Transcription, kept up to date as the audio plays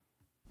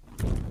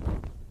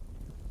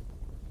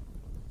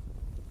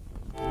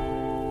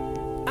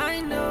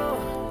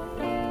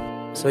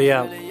So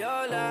yeah,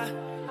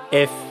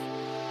 if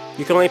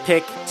you can only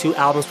pick 2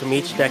 albums from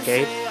each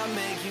decade,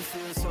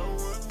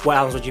 what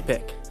albums would you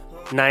pick?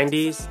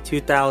 90s,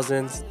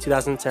 2000s,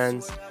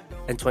 2010s,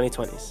 and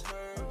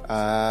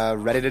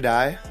 2020s. Ready to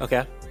Die.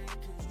 Okay.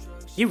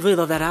 You really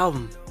love that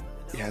album.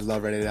 Yeah, I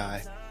love Ready to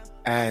Die.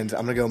 And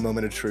I'm going to go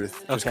Moment of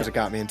Truth, just because it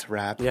got me into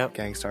rap. Yep.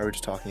 Gangstar, we were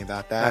just talking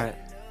about that.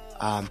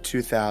 All right.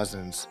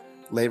 2000s,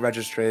 Late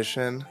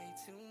Registration,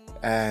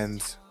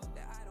 and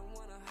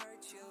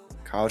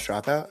College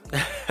Dropout.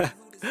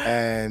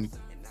 And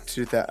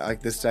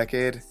this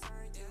decade,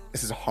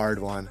 this is a hard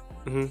one.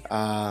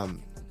 Mm-hmm.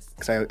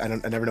 Because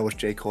I never know which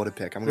J. Cole to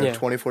pick. I'm going to go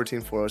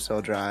 2014 4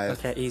 Cell Drive.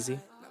 Okay, easy.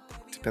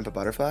 To Pimp a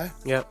Butterfly.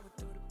 Yep.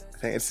 I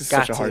think it's just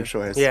such a hard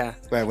choice. Yeah.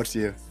 Wait, what's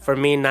you? For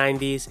me,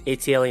 90s,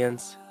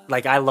 AT-Aliens.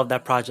 Like, I love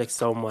that project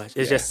so much.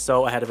 It's just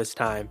so ahead of its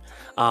time.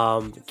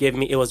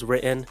 It Was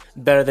Written,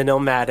 better than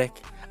Illmatic.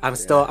 I'm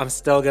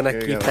still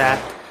gonna keep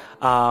that.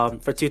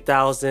 For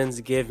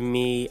 2000s, give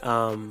me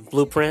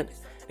Blueprint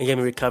and give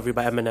me Recovery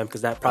by Eminem,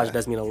 because that project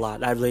does mean a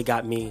lot. That really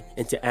got me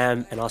into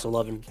M and also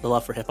loving the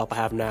love for hip hop I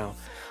have now.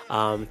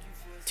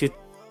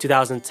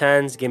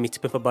 2010s, give me To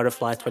Pimp a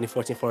Butterfly,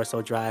 2014 Forest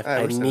Hill Drive.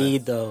 I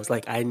need those.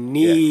 Like, I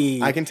need.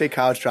 Yeah. I can take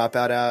College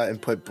Dropout out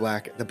and put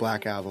the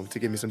Black Album to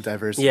give me some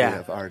diversity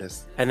of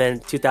artists. And then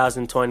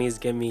 2020s,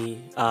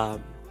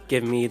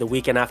 give me The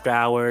Weekend After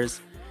Hours,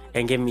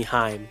 and give me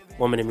Haim,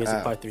 Woman in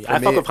Music Part 3.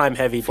 Fuck with Haim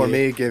heavy, dude. For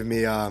me, give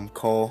me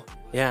Cole.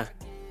 Yeah.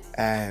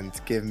 And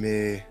give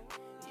me,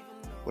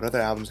 what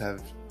other albums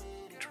have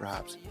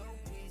dropped?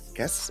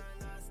 Guess.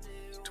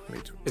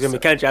 It's gonna be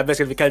country. I bet it's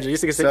gonna be country. You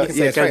can say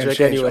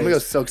country anyway. I'm gonna go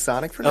Silk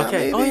Sonic for now.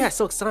 Okay. Maybe? Oh yeah,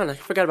 Silk Sonic.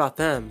 I forgot about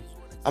them.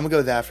 I'm gonna go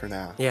with that for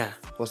now. Yeah.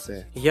 We'll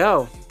see.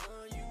 Yo.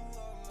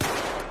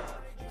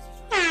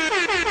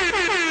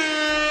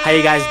 How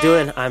you guys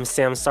doing? I'm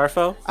Sam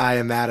Sarfo. I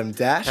am Adam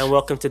Dash. And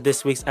welcome to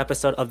this week's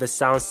episode of the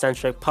Sound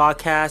Centric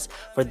Podcast.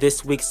 For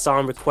this week's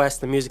song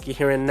request, the music you're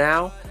hearing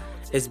now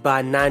is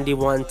by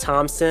 91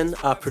 Thompson,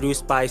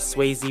 produced by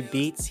Swayze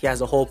Beats. He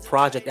has a whole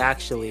project,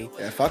 actually.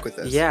 Yeah, fuck with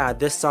this. Yeah,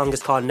 this song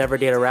is called Never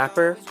Date a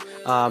Rapper.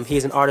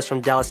 He's an artist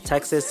from Dallas,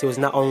 Texas, who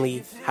not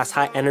only has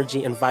high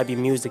energy and vibey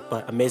music,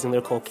 but amazing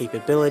lyrical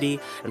capability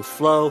and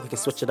flow. He can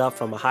switch it up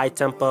from a high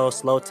tempo,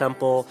 slow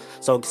tempo.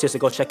 So seriously,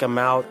 go check him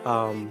out.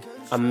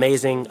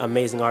 Amazing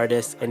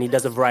artist, and he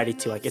does a variety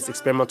too. Like, it's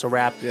experimental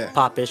rap,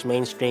 pop-ish,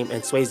 mainstream,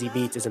 and Swayze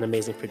Beats is an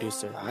amazing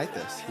producer. I like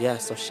this. Yeah,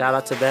 so shout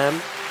out to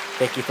them.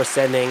 Thank you for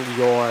sending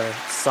your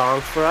song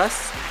for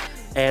us.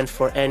 And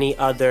for any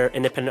other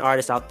independent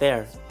artists out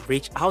there,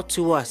 reach out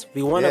to us.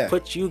 We want to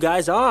put you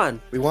guys on.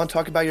 We want to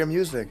talk about your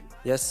music.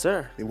 Yes,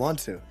 sir. We want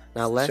to.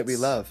 Now let's shit we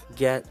love.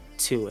 Get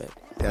to it.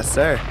 Yes,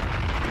 sir.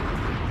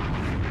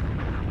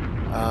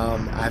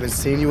 I haven't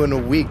seen you in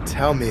a week.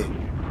 Tell me,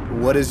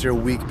 what has your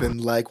week been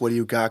like? What do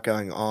you got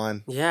going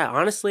on? Yeah,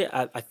 honestly,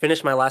 I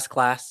finished my last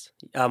class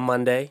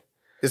Monday.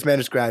 This man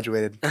just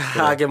graduated.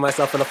 I'll give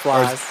myself an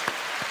applause.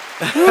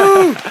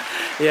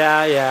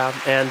 Yeah.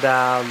 And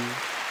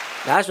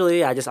that's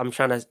really it. I'm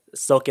trying to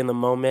soak in the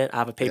moment. I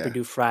have a paper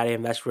due Friday,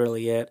 and that's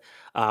really it.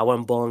 I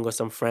went bowling with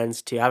some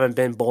friends, too. I haven't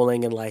been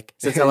bowling in,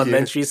 since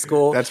elementary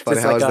school. That's funny.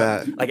 How was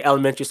that?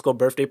 Elementary school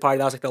birthday party.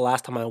 That was, the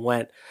last time I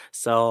went.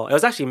 So it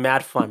was actually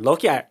mad fun.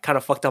 Low-key, I kind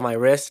of fucked up my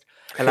wrist.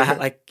 And I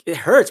had, it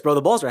hurts, bro.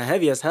 The balls are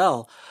heavy as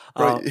hell.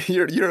 Bro,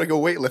 you're like a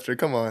weightlifter.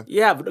 Come on.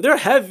 Yeah, but they're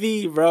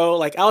heavy,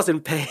 bro. I was in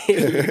pain.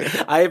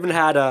 I even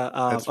had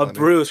a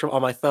bruise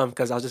on my thumb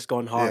because I was just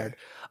going hard.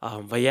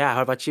 Yeah. But yeah,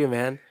 how about you,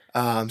 man?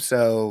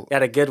 So you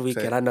had a good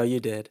weekend. I know you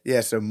did.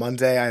 Yeah. So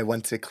Monday I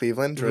went to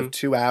Cleveland, drove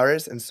 2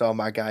 hours, and saw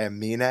my guy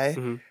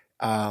Amine.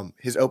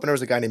 His opener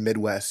was a guy named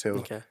Midwest,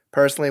 who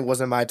personally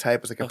wasn't my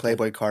type. Was like a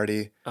Playboy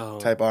Cardi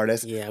type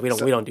artist. Yeah, we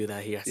don't do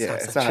that here. Yeah,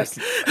 it's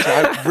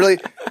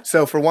not.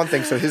 So for one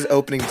thing, his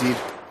opening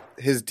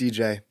his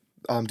DJ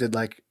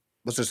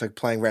was just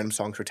playing random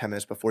songs for 10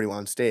 minutes before he went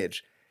on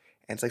stage,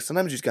 and it's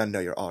sometimes you just gotta know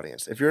your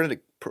audience. If you're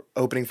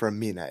opening for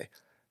Amine,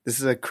 this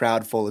is a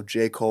crowd full of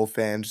J. Cole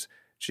fans,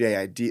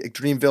 J.I.D.,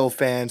 Dreamville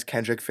fans,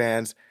 Kendrick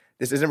fans.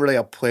 This isn't really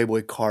a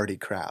Playboy Cardi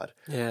crowd.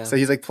 Yeah. So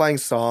he's playing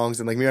songs,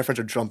 and me and my friends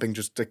are jumping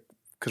just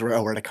because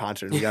we're at a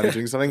concert and we gotta be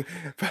doing something.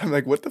 But I'm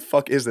what the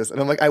fuck is this?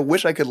 And I'm I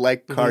wish I could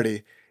like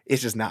Cardi.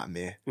 It's just not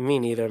me. Me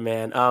neither,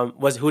 man.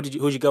 Who'd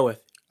you go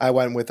with? I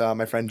went with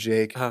my friend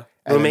Jake.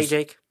 Roommate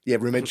Jake? Yeah,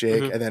 roommate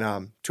Jake, and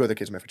then 2 other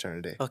kids in my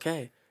fraternity.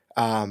 Okay.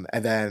 And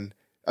then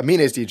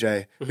Amine's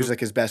DJ, who's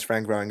his best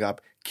friend growing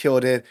up,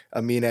 killed it.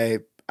 Amine,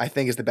 I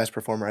think, is the best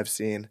performer I've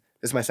seen.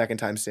 This is my second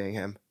time seeing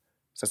him.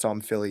 So I saw him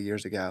in Philly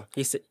years ago.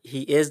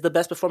 He is the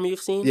best performer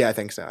you've seen? Yeah, I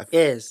think so.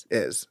 Is.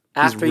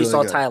 After you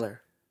saw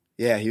Tyler.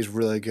 Yeah, he's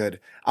really good.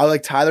 I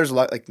Tyler's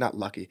not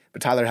lucky,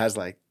 but Tyler has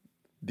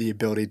the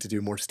ability to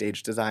do more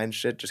stage design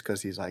shit just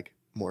because he's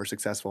more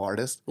successful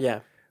artist. Yeah.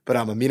 But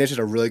Amine's just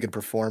a really good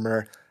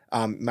performer.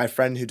 My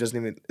friend who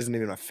isn't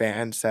even a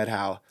fan said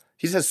how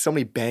he just has so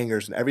many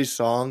bangers, and every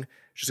song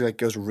just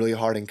goes really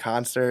hard in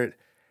concert,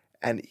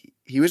 and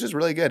he was just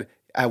really good.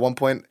 At one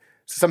point,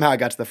 somehow I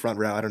got to the front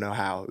row. I don't know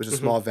how. It was a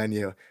small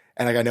venue,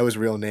 and I know his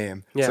real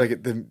name. Yeah. So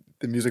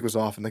the music was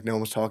off and like no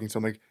one was talking. So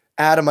I'm like,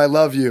 Adam, I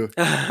love you.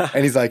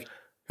 And he's like,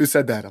 who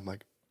said that? I'm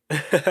like,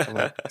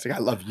 it's like, I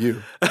love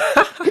you.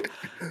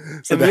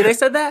 So Mine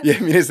said that? Yeah,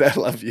 Mine said, I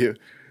love you.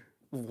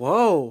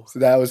 Whoa. So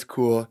that was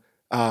cool.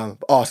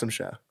 Awesome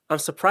show. I'm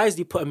surprised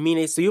you put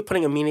Mine. So you're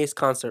putting Mine's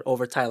concert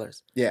over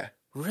Tyler's? Yeah.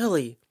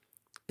 Really?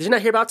 Did you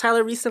not hear about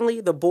Tyler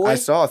recently? The boy? I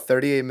saw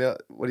 38 mil.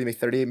 What do you make?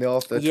 38 mil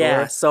off the tour?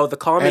 Yeah. So the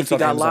Call Me If You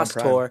Got Amazon Lost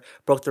Prime. tour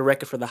broke the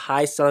record for the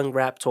highest selling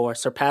rap tour,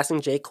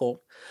 surpassing J.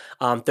 Cole.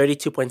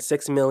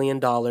 $32.6 million,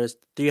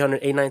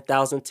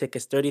 389,000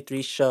 tickets,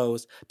 33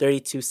 shows,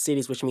 32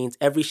 cities, which means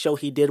every show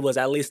he did was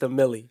at least $1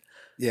 million.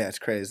 Yeah, it's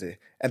crazy.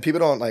 And people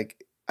don't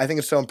like, I think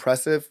it's so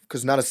impressive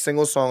because not a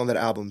single song on that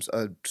album's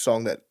a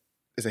song that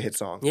is a hit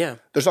song. Yeah.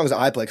 There's songs that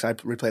I play because I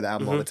replay the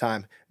album all the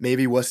time.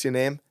 Maybe What's Your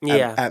Name?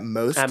 Yeah. At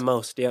most. At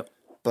most, yep.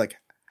 But like,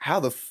 how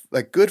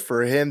good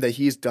for him that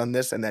he's done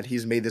this and that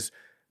he's made this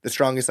the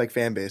strongest like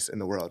fan base in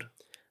the world.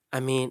 I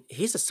mean,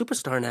 he's a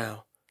superstar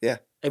now. Yeah.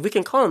 If we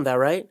can call him that,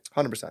 right?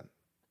 100%.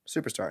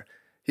 Superstar.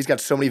 He's got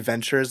so many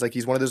ventures. Like,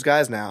 he's one of those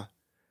guys now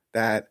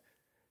that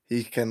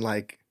he can,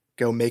 like,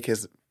 go make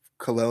his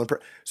cologne.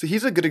 So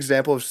he's a good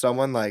example of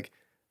someone like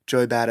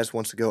Joey Badass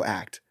wants to go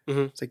act.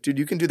 Mm-hmm. It's like, dude,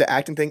 you can do the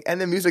acting thing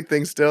and the music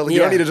thing still. Like, you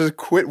don't need to just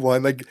quit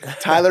one. Like,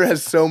 Tyler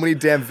has so many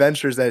damn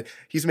ventures that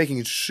he's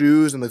making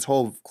shoes and this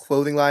whole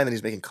clothing line, and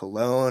he's making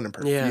cologne and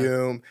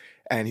perfume,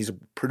 and he's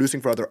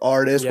producing for other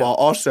artists while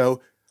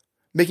also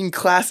making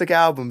classic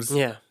albums.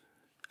 Yeah.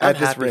 I'm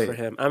happy for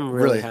him. I'm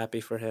really happy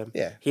for him.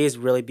 Yeah. He's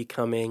really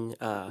becoming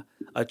a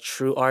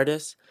true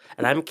artist.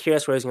 And I'm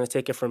curious where he's going to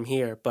take it from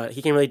here. But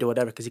he can really do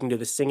whatever because he can do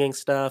the singing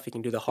stuff. He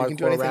can do the hardcore rapping. He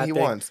can do anything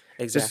he wants.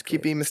 Exactly. Just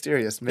keep being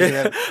mysterious.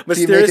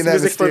 Mysterious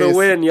music for the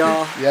win,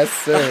 y'all. Yes,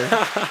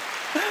 sir.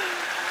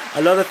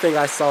 Another thing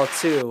I saw,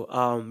 too,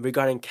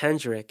 regarding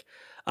Kendrick,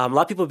 a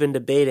lot of people have been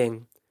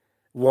debating,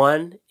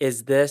 one,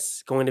 is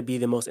this going to be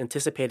the most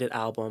anticipated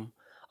album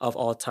of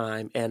all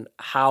time, and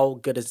how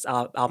good does this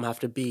album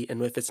have to be,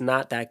 and if it's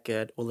not that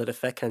good, will it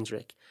affect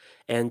Kendrick?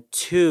 And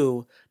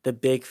two, the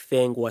big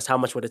thing was how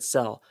much would it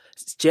sell?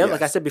 Jam,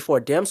 like I said before,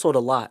 Damn sold a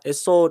lot. It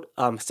sold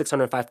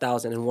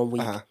 605,000 in 1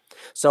 week.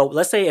 So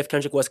let's say if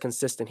Kendrick was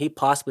consistent, he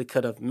possibly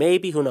could have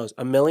maybe, who knows,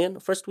 1 million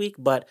first week,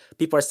 but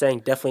people are saying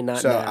definitely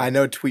not now. I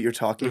know a tweet you're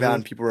talking about,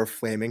 and people were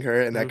flaming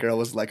her, and that girl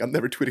was like, I'm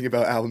never tweeting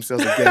about album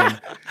sales again.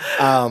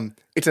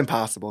 It's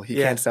impossible. He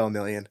can't sell 1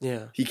 million.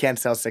 Yeah. He can't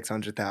sell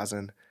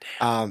 600,000.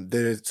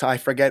 So I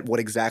forget what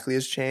exactly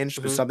has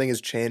changed, but something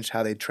has changed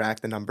how they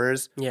track the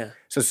numbers. Yeah.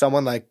 So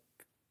someone like,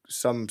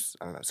 someone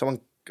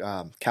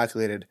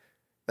calculated,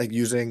 like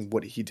using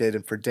what he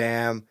did for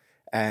Damn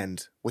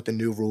and with the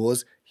new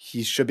rules,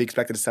 he should be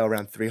expected to sell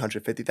around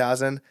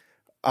 350,000.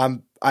 I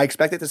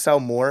expect it to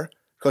sell more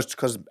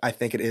because I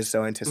think it is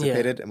so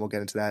anticipated, and we'll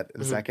get into that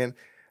in a second.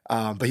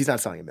 But he's not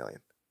selling 1 million.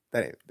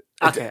 That ain't.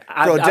 Okay.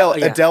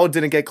 Adele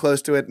didn't get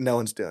close to it. No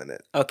one's doing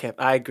it. Okay,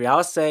 I agree.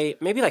 I'll say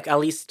maybe like at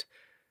least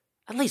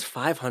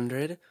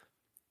 500.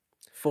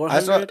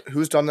 400.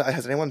 Who's done that?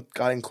 Has anyone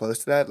gotten close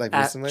to that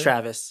recently?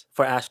 Travis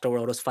for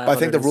Astroworld was 500. I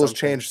think the rules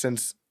changed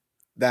since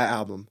that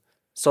album.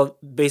 So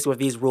basically with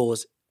these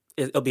rules,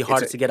 it'll be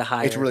harder to get a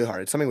higher. It's really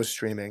hard. Something with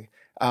streaming.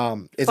 Is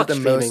Fuck it the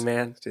streaming, most?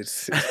 Man.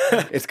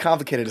 It's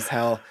complicated as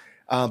hell.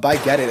 But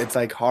I get it. It's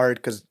like hard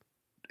because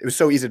it was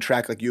so easy to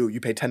track. Like you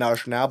pay $10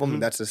 for an album,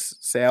 and that's a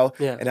sale.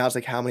 Yeah. And now it's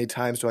like, how many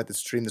times do I have to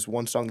stream this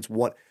one song that's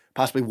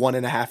possibly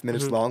 1.5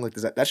 minutes long? Like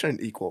that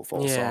shouldn't equal a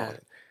full song.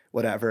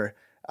 Whatever.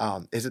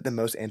 Is it the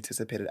most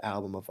anticipated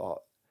album of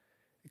all?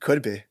 It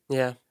could be.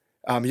 Yeah.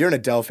 You're an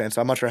Adele fan,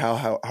 so I'm not sure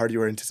how hard you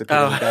were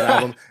anticipating that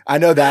album. I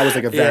know that was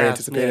like a very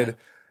anticipated.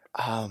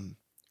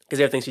 Because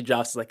everything she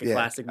drops is like a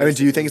classic. I mean,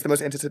 do you think it's the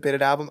most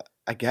anticipated album?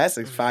 I guess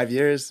like 5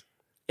 years.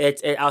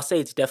 I'll say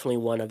it's definitely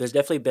one of. There's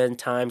definitely been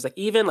times like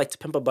even like To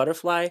Pimp a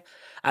Butterfly,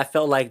 I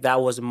felt like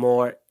that was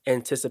more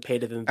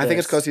anticipated than this. I think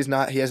it's because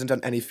he hasn't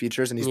done any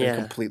features and he's been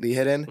completely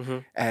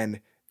hidden.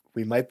 And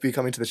we might be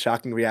coming to the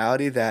shocking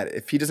reality that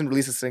if he doesn't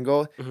release a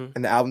single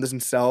and the album doesn't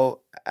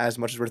sell as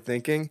much as we're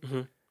thinking,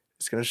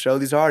 it's gonna show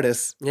these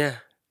artists.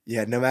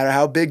 Yeah, no matter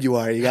how big you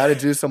are, you got to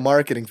do some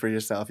marketing for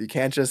yourself. You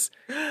can't just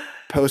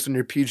post on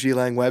your PG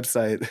Lang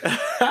website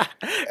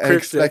and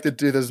expect to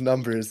do those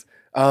numbers.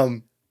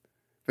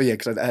 But yeah,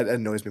 because that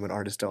annoys me when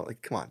artists don't.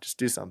 Like, come on, just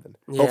do something.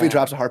 Yeah. Hopefully he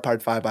drops a Hard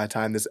Part 5 by the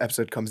time this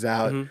episode comes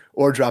out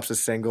or drops a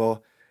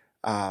single.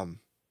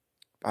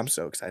 I'm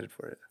so excited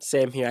for it.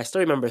 Same here. I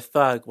still remember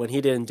Thug when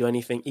he didn't do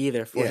anything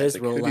either for his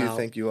rollout. Who do you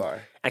think you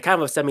are? It kind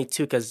of upset me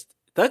too because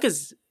Thug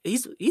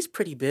he's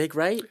pretty big,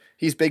 right?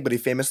 He's big, but he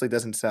famously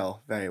doesn't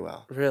sell very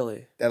well.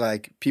 Really? That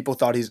like people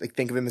thought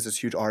think of him as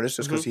this huge artist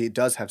just because he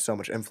does have so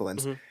much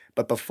influence.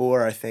 But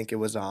before, I think it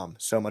was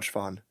So Much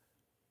Fun.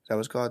 That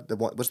was called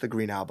what's the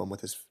Green album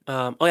with his?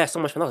 So Much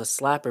Fun. That was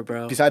a slapper,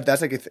 bro. Besides,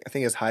 that's like I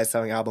think his highest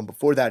selling album.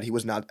 Before that, he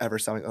was not ever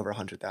selling over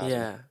 100,000.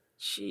 Yeah,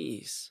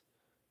 jeez,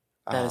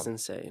 that is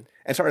insane.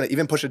 And sorry, like,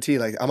 even Pusha T,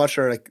 like I'm not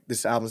sure like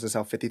this album's gonna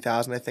sell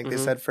 50,000. I think they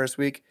said first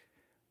week,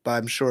 but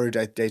I'm sure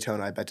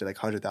Daytona I bet did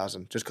like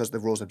 100,000 just because the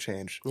rules have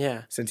changed.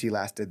 Yeah, since he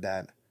last did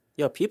that.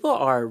 Yo, people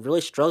are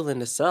really struggling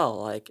to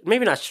sell. Like,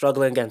 maybe not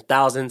struggling. Again,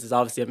 thousands is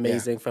obviously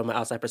amazing from an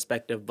outside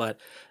perspective, but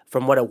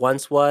from what it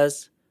once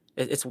was,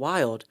 it's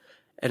wild.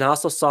 And I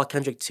also saw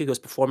Kendrick too. He was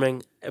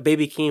performing.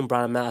 Baby Keem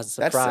brought him out as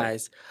a That's sick.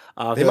 surprise.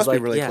 They He was must be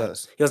like, really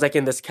close. He was like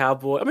in this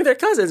cowboy. I mean, they're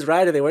cousins,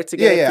 right? And they work Yeah,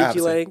 together. yeah, PG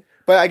obviously. Lang.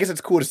 But I guess it's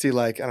cool to see,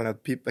 like, I don't know,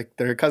 people like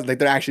they're cousins, like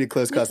they're actually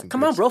close cousins.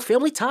 Come on, bro.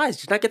 Family ties.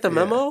 Did you not get the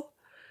memo?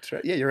 That's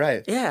right. Yeah, you're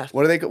right. Yeah.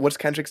 What are they? What's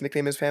Kendrick's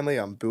nickname? In his family?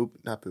 Boo,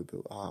 not Boo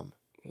Boo.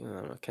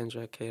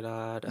 Kendrick,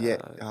 K-Dot,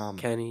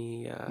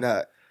 Kenny.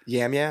 No,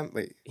 Yam Yam.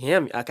 Wait,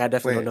 I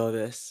definitely don't know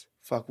this.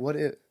 Fuck, what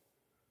is?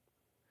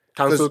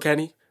 Kung Fu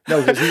Kenny. No,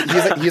 because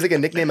he's like a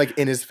nickname like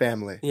in his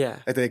family. Yeah.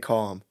 Like they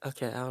call him.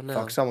 Okay, I don't know.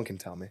 Fuck, someone can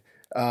tell me.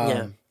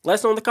 Yeah. Let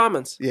us know in the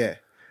comments. Yeah.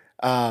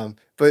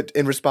 But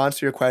in response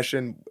to your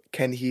question,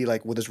 can he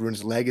like will this ruin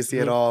his legacy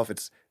at all? If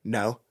it's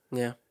no.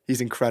 Yeah.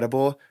 He's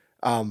incredible.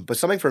 But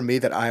something for me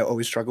that I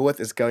always struggle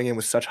with is going in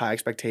with such high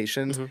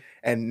expectations,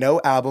 and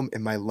no album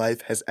in my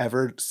life has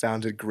ever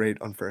sounded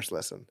great on first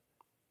listen.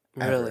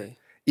 Ever. Really?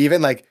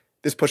 Even like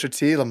this Pusha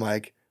T, I'm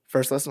like,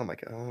 first listen, I'm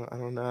like, oh, I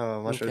don't know.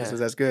 I'm not sure this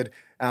is as good.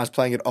 And I was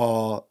playing it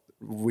all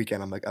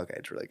weekend. I'm like, okay,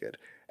 it's really good.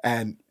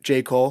 And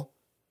J. Cole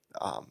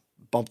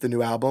bumped the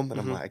new album, and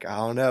I'm like, I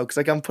don't know. Because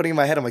like I'm putting in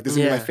my head, I'm like, this is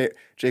gonna be my favorite.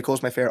 J.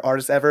 Cole's my favorite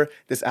artist ever.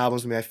 This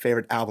album's gonna be my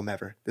favorite album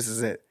ever. This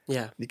is it.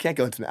 Yeah. You can't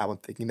go into an album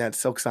thinking that.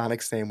 Silk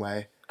Sonic, same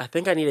way. I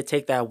think I need to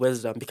take that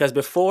wisdom because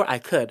before I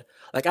could.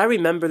 Like, I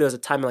remember there was a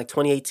time in like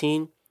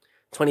 2018,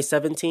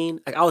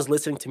 2017. Like, I was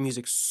listening to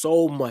music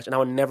so much and I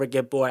would never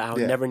get bored. I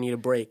would never need a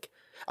break.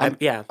 I'm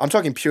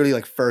talking purely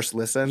like first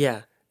listen.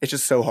 Yeah. It's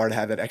just so hard to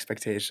have that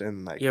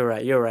expectation. Like You're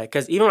right.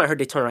 Because even when I heard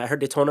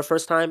Daytona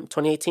first time,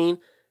 2018,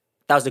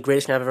 that was the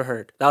greatest thing I've ever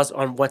heard. That was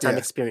on one-time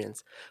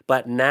experience.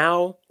 But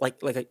now,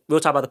 like we'll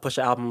talk about the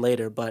Pusha album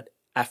later, but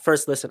at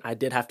first listen, I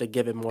did have to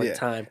give it more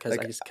time because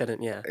I just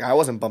couldn't, I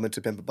wasn't bumming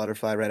to Pimp a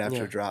Butterfly right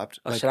after it dropped.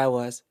 Oh, like, shit, I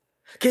was.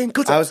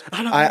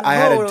 I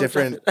had a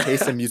different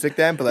taste in music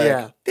then, but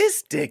like,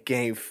 this dick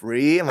ain't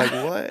free. I'm like,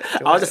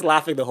 what? I was just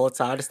laughing the whole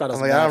time. I just thought it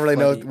was I don't really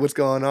know what's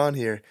going on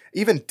here.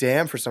 Even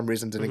Damn, for some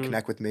reason, didn't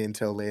connect with me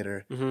until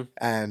later.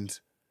 And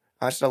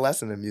I just a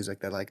lesson in music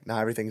that like,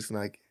 not everything's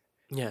like,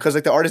 because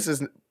like the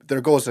artist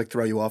their goal is to like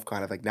throw you off,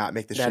 kind of like not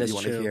make the shit you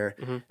want to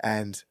hear.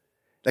 And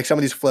like some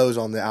of these flows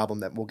on the album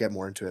that we'll get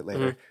more into it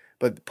later,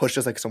 but Push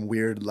just like some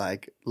weird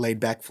like laid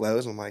back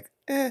flows. I'm like,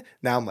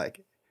 now I'm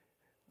like,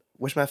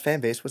 wish my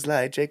fan base was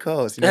like J.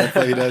 Cole's. You know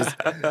what he does.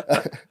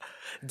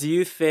 Do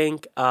you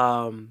think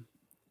I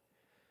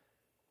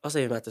was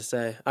even about to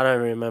say, I don't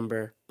even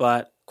remember,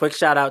 but quick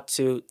shout out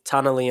to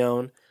Tana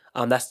Leone.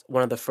 That's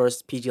one of the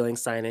first PG Lang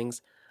signings.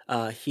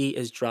 He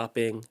is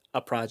dropping a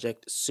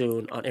project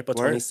soon on April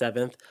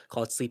 27th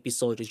called Sleepy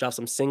Soldiers. He dropped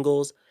some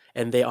singles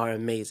and they are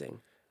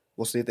amazing.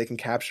 We'll see if they can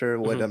capture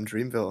what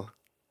Dreamville.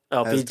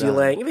 Oh, PG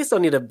Lang. We still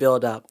need to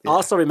build up. Yeah.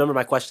 Also, remember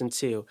my question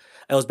too.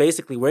 It was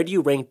basically, where do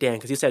you rank Damn?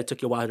 Because you said it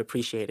took you a while to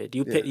appreciate it. Do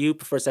you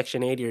prefer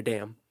Section 80 or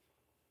Damn?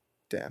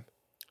 Damn.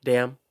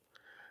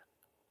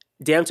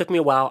 Damn took me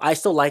a while. I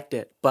still liked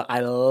it, but I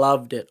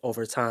loved it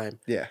over time.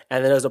 Yeah.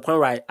 And then there was a point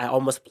where I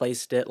almost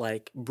placed it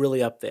like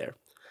really up there.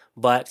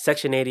 But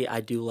Section 80 I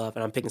do love,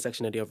 and I'm picking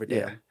Section 80 over Damn.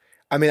 Yeah.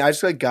 I mean, I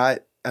just like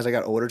as I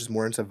got older, just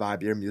more into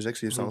vibier music.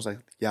 So these songs like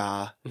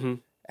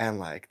and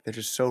like they're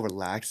just so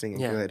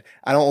relaxing and good.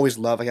 I don't always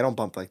love I don't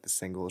bump like the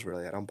singles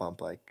really. I don't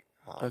bump like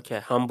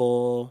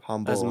Humble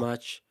as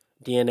much.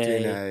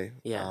 DNA.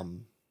 Yeah.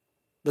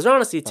 Those are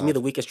honestly to me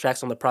the weakest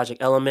tracks on the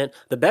project Element.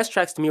 The best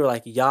tracks to me were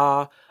like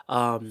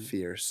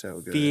Fear,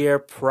 so good. Fear,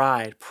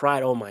 Pride,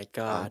 oh my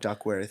god.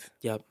 Duckworth.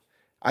 Yep.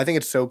 I think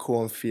it's so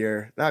cool in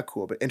Fear, not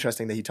cool, but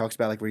interesting that he talks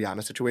about like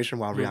Rihanna's situation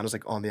while Rihanna's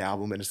like on the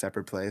album in a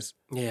separate place.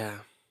 Yeah.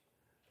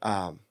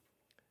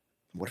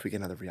 What if we get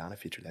another Rihanna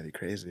feature? That'd be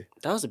crazy.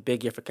 That was a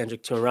big year for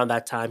Kendrick too. Around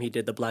that time, he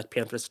did the Black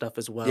Panther stuff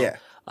as well. Yeah.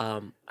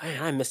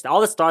 I missed it. All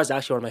the Stars is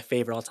actually one of my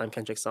favorite all-time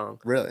Kendrick songs.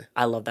 Really?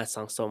 I love that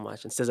song so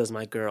much. And SZA's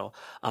my girl.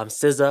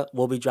 SZA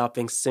will be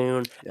dropping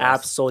soon.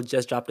 Yes. Absol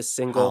just dropped a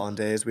single.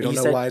 Hollandaise. We don't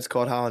know why it's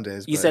called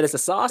Hollandaise. You said it's a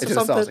sauce or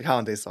something? It's a sauce, like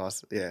Hollandaise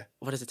sauce. Yeah.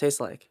 What does it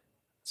taste like?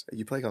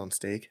 You play it on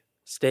steak.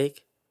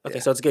 Steak? Okay,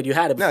 so it's good. You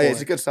had it before. No,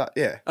 it's a good sauce.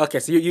 Yeah. Okay,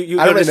 so you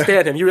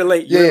understand him. You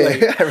relate.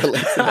 Yeah, I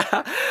relate.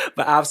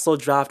 But Absol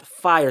dropped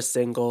fire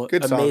single.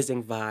 Good song.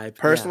 Amazing vibe.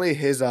 Personally,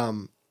 his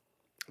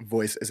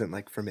voice isn't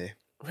like for me.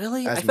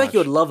 Really? I feel like you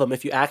would love him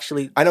if you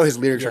actually. I know his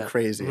lyrics are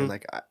crazy, and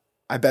like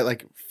I bet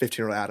like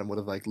 15-year-old Adam would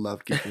have like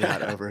loved geeking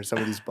out over some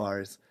of these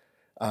bars.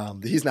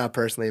 He's not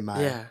personally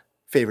my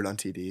favorite on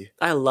TD.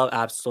 I love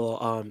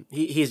Absol.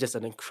 He's just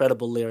an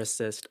incredible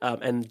lyricist.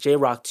 And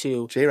J-Rock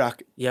too.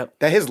 J-Rock. Yep.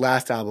 That his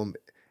last album.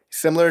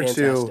 Similar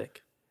to,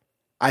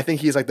 I think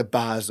he's like the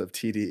Boz of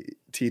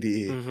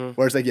TDE,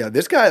 where it's like,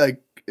 this guy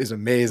like is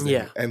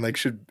amazing, and like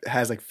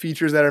has like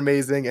features that are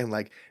amazing, and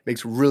like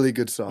makes really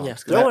good songs. Yeah,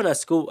 throw in a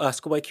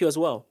Schoolboy Q as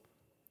well.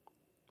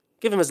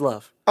 Give him his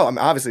love. Oh, I mean,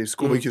 obviously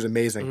Schoolboy Q is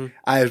amazing.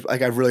 I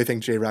really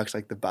think J-Rock's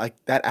like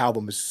that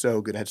album is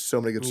so good. It had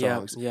so many good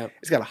songs. Yeah.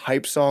 It's got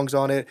hype songs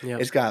on it.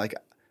 It's got like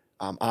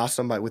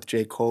Awesome with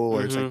J. Cole,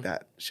 where it's Mm-hmm. like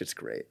that shit's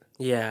great.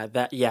 Yeah,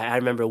 I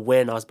remember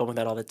When. I was bumping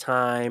that all the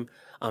time.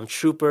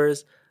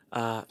 Troopers.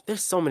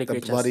 There's so many The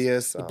great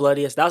Bloodiest. The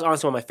Bloodiest. That was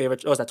honestly one of my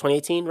favorites. Oh, was that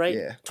 2018, right?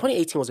 Yeah.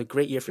 2018 was a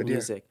great year for Good year.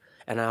 music.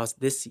 And I was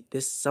this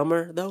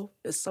summer though.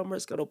 This summer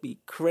is gonna be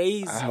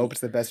crazy. I hope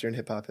it's the best year in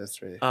hip hop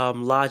history.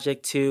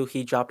 Logic too.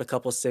 He dropped a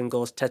couple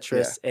singles,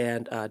 Tetris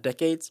and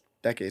Decades.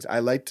 Decades. I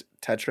liked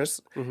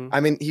Tetris. Mm-hmm. I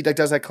mean, he like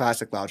does that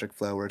classic Logic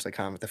flow where it's like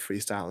kind of the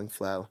freestyling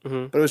flow,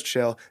 Mm-hmm. but it was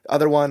chill. The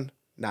other one,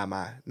 not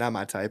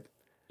my type.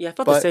 Yeah, I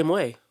felt the But- same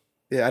way.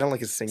 Yeah, I don't like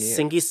his singing.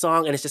 Singy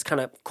song, and it's just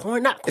kind of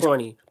not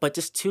corny, but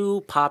just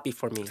too poppy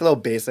for me. It's a little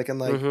basic and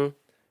like Mm-hmm.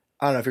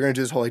 I don't know if you're gonna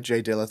do this whole like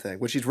Jay Dilla thing,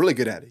 which he's really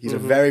good at. He's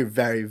Mm-hmm. a very,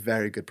 very,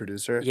 very good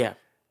producer. Yeah,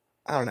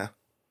 I don't know.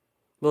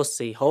 we'll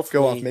see.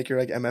 Hopefully, Go off, make your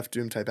like MF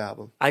Doom type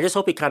album. I just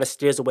hope he kind of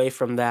steers away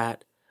from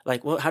that.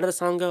 Like, how did the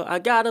song go? I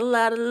got a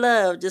lot of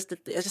love. It's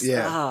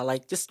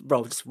just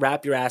bro, just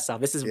rap your ass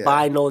off. This is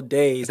vinyl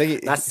days. I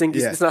think Not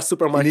singing. yeah. It's not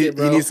supermarket,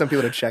 bro. He needs some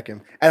people to check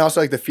him, and also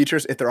like the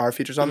features. If there are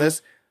features on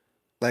this,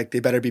 like they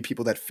better be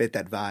people that fit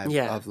that vibe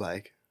of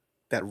like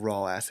that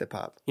raw ass hip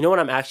hop. You know what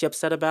I'm actually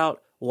upset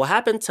about? What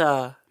happened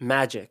to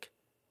Magic,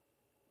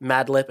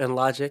 Madlib, and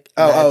Logic?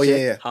 Oh, Magic,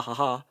 yeah. Ha ha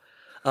ha.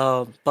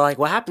 But like,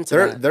 what happened to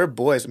that? They're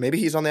boys. Maybe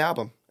he's on the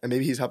album, and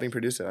maybe he's helping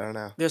produce it. I don't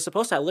know. They're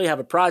supposed to literally have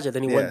a project,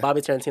 and he went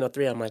Bobby Tarantino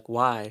 3. I'm like,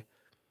 why?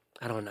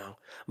 I don't know.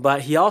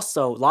 But he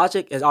also,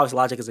 Logic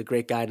is a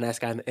great guy, nice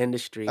guy in the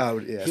industry. Oh,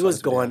 yeah. He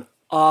was going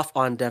off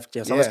on Def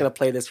Jam. So I'm just going to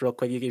play this real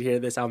quick. You can hear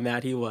this, how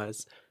mad he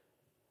was.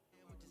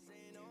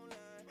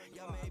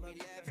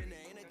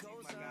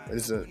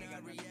 This is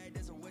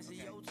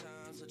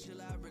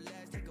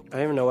I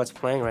don't even know what's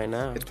playing right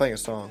now. it's playing a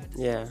song.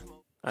 Yeah,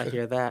 I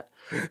hear that.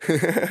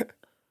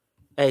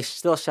 Hey,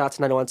 still shout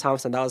to 91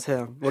 Thompson. That was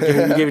him. We're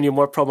giving you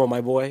more promo,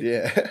 my boy.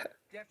 Yeah.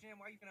 Def Jam,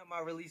 why you picking up my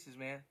releases,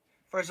 man?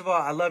 First of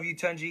all, I love you,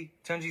 Tunji.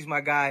 Tunji's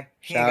my guy.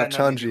 He ain't Shout got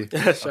out nothing to do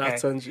Chunji. with it, Shout out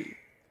okay? Tunji.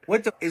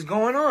 What the is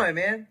going on,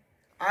 man?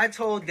 I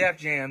told Def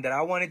Jam that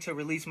I wanted to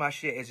release my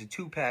shit as a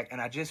 2-pack,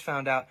 and I just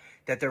found out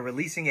that they're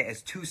releasing it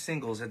as 2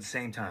 singles at the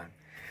same time.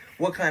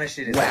 What kind of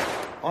shit is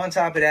that? On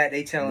top of that,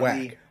 they telling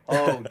me,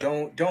 oh,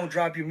 don't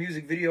drop your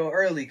music video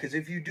early, because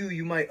if you do,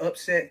 you might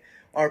upset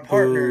our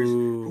partners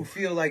who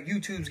feel like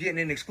YouTube's getting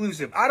an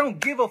exclusive. I don't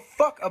give a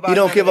fuck about You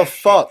don't none give of a that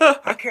fuck. shit.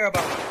 I care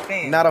about my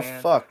fans. Not a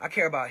man. fuck. I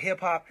care about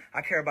hip hop.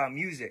 I care about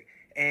music.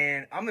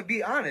 And I'm gonna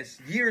be honest.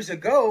 Years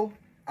ago,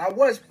 I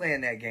was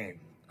playing that game.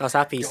 I was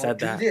happy he Don't said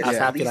do that. this. I was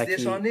happy Release like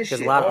this on this there's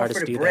shit. a lot of All artists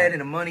for the do bread that.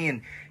 and the money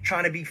and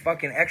trying to be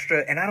fucking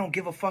extra. And I don't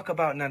give a fuck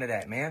about none of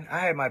that, man. I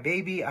had my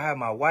baby. I have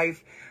my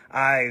wife.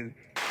 I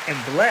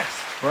am blessed,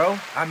 bro.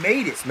 I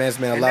made it. This man's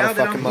made a and lot now of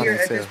that fucking I'm money here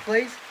at too. this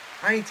place,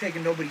 I ain't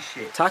taking nobody's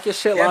shit. Talk your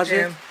shit, Def Logic.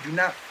 Jam, do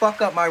not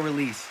fuck up my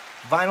release.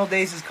 Vinyl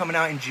Days is coming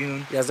out in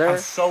June. Yes, sir. I'm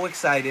so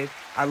excited.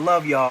 I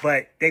love y'all,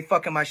 but they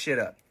fucking my shit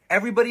up.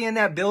 Everybody in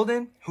that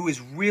building who is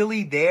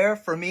really there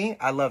for me,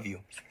 I love you.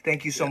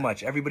 Thank you so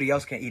much. Everybody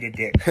else can eat a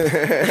dick.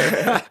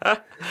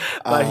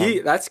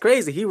 But that's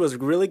crazy. He was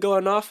really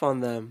going off on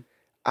them.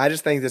 I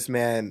just think this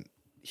man,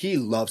 he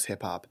loves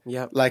hip hop.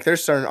 Yep. Like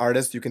there's certain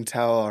artists you can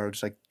tell are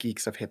just like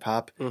geeks of hip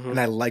hop, and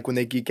I like when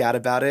they geek out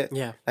about it.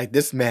 Yeah. Like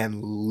this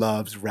man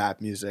loves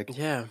rap music.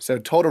 Yeah. So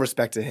total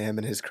respect to him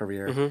and his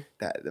career.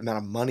 That the amount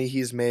of money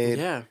he's made.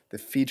 Yeah. The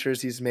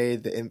features he's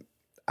made.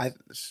 I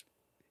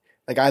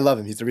love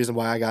him. He's the reason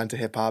why I got into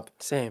hip hop.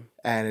 Same.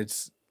 And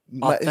his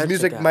Authentic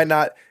music guy. might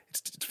not.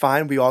 It's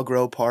fine. We all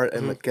grow apart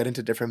and like, get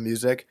into different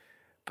music.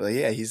 But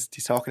yeah, he's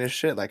talking his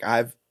shit. Like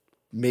I've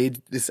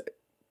made this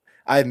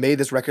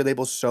record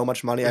label so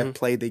much money. I've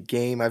played the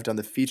game. I've done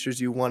the features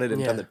you wanted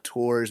and done the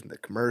tours and the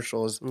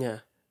commercials. Yeah.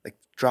 Like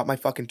drop my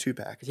fucking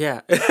 2-pack.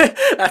 Yeah.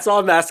 That's all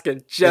I'm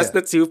asking. Just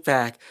Yeah. the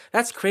 2-pack.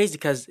 That's crazy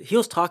because he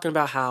was talking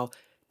about how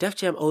Def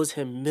Jam owes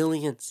him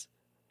millions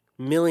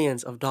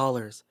of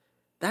dollars.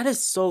 That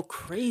is so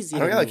crazy. I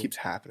don't to know how it me. keeps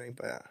happening,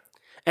 but yeah.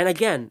 And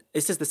again,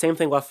 it's just the same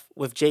thing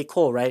with J.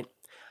 Cole, right?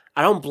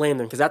 I don't blame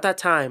them because at that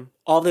time,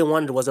 all they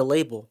wanted was a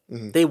label.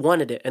 They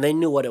wanted it and they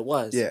knew what it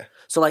was. Yeah.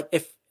 So like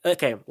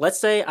let's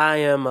say I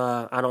am,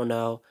 I don't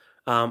know,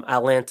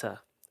 Atlantic.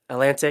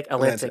 And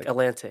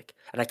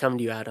I come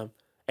to you, Adam.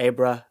 Hey,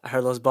 bruh, I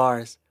heard those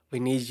bars. We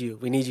need you.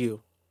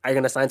 Are you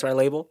going to sign to our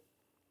label?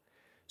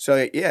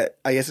 So yeah,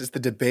 I guess it's the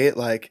debate,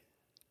 like,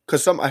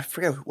 because I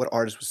forget what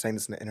artist was saying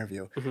this in the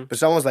interview, but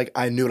someone was like,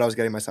 I knew what I was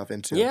getting myself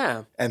into.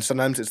 Yeah. And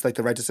sometimes it's like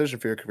the right decision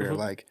for your career,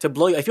 like. To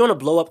blow you, if you want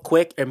to blow up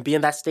quick and be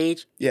in that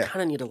stage, Yeah. you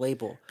kind of need a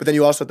label. But then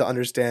you also have to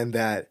understand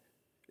that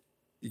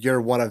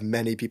you're one of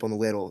many people in the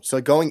label. So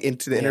like, going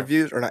into the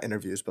interviews, or not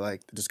interviews, but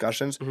like the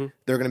discussions,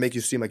 they're going to make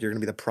you seem like you're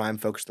going to be the prime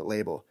focus of the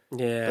label.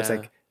 Yeah. But it's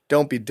like,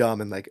 don't be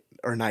dumb and like,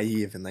 or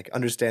naive and like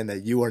understand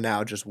that you are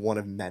now just one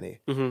of many.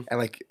 And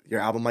like your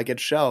album might get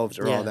shelved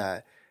or all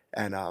that.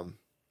 And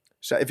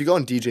so if you go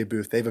on DJ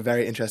Booth, they have a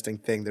very interesting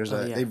thing.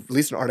 They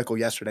released an article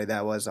yesterday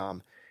that was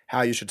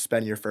how you should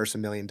spend your first $1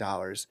 million.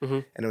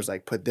 And it was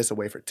like, put this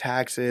away for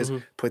taxes,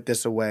 put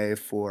this away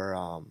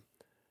for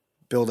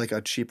build like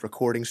a cheap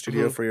recording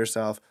studio for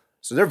yourself.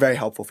 So they're very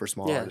helpful for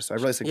small Yeah. artists. So I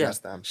really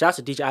suggest them. Shout out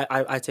to DJ.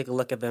 I take a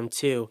look at them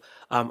too.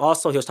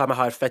 Also, he was talking about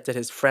how it affected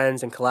his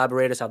friends and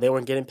collaborators, how they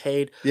weren't getting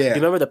paid. Yeah. Do you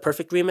remember the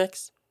Perfect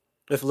remix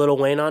with Lil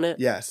Wayne on it?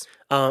 Yes.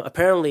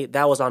 Apparently,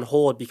 that was on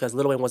hold because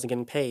Lil Wayne wasn't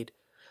getting paid.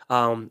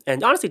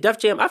 And honestly, Def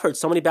Jam, I've heard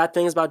so many bad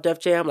things about Def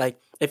Jam. Like,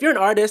 if you're an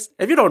artist,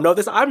 if you don't know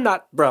this, I'm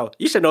not, bro,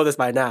 you should know this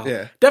by now.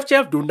 Yeah. Def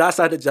Jam, do not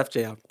sign to Def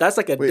Jam. That's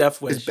like a death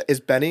wish.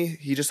 Is Benny,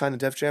 he just signed to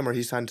Def Jam or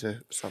he signed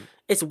to some?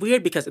 It's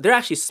weird because they're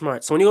actually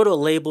smart. So when you go to a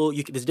label,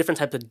 there's different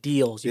types of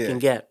deals you can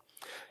get.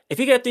 If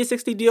you get a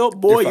 360 deal,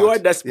 boy, you are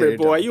desperate,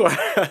 boy. You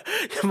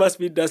must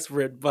be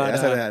desperate. But I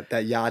saw that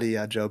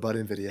Yachty Joe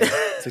Budden video.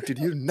 It's like, dude,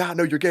 you do not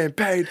know you're getting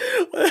paid.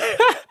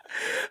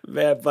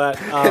 Man,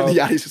 but and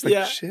Yachty's just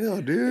like, chill,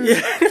 dude.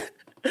 Yeah.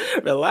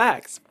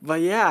 Relax. But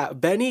yeah,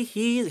 Benny,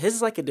 his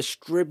is like a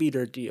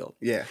distributor deal.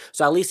 Yeah.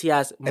 So at least he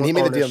has more and he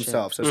made ownership. the deal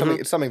himself. So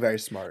it's something very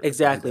smart.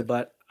 Exactly.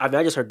 But I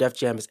just heard Def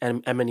Jam is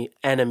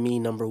enemy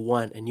number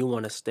one, and you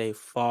want to stay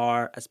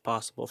far as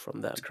possible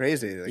from them. It's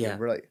crazy.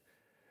 Like,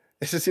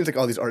 it just seems like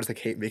all these artists like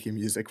hate making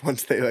music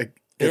once they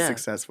like get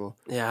successful.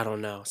 Yeah, I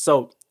don't know.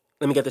 So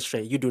let me get this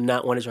straight. You do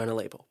not want to join a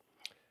label.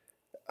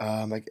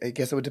 I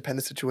guess it would depend on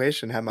the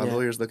situation. Have my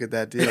lawyers look at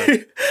that deal.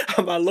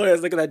 Have my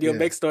lawyers look at that deal.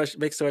 Make sure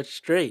it's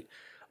straight.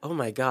 Oh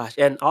my gosh.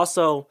 And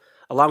also,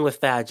 along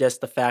with that,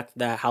 just the fact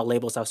that how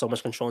labels have so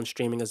much control in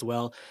streaming as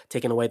well,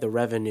 taking away the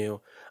revenue.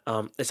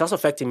 It's also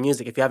affecting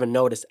music. If you haven't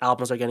noticed,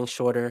 albums are getting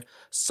shorter.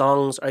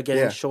 Songs are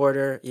getting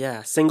shorter.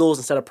 Yeah. Singles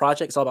instead of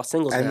projects. It's all about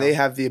singles and now. they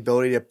have the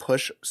ability to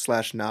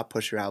push/not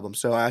push your album.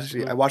 So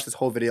I watched this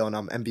whole video on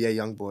NBA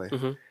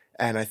YoungBoy.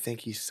 And I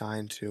think he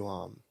signed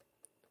to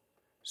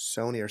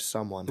Sony or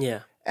someone.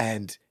 Yeah.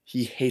 And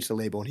he hates the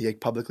label and he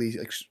publicly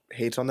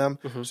hates on them.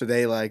 So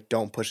they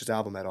don't push his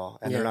album at all.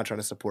 And they're not trying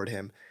to support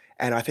him.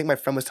 And I think my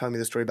friend was telling me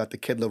the story about the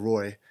Kid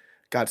Leroy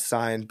got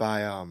signed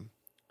by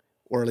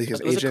or at least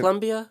his agent. Was it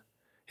Columbia?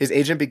 His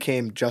agent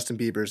became Justin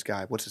Bieber's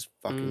guy. What's his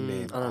fucking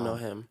name? I don't know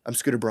him.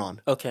 Scooter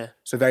Braun. Okay.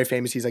 So very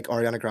famous. He's like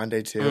Ariana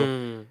Grande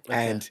too.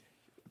 And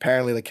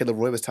apparently Kid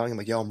Leroy was telling him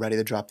like, yo, I'm ready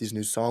to drop these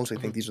new songs. I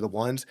think these are the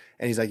ones.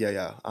 And he's like,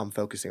 yeah, I'm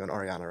focusing on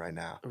Ariana right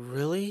now.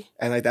 Really?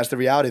 And that's the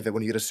reality of it.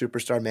 When you get a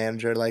superstar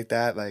manager like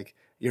that,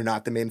 you're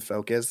not the main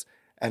focus.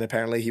 And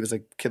apparently he was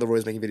like, Kid Leroy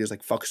was making videos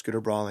like, fuck Scooter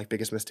Braun,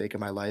 biggest mistake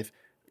of my life.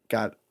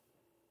 Got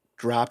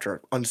dropped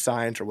or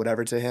unsigned or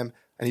whatever to him.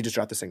 And he just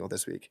dropped a single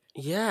this week.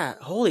 Yeah.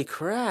 Holy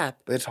crap.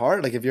 But it's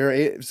hard. If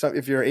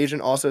your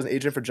agent also is an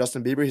agent for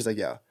Justin Bieber, he's like,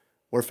 yeah.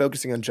 We're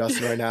focusing on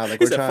Justin right now. We're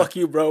trying. Fuck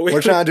you, bro.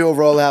 We're trying to do a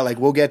rollout.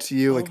 We'll get to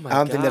you. I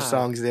don't think that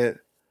song's it.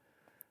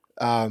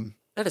 That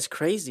is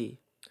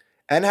crazy.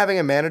 And having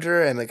a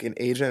manager and an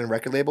agent and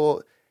record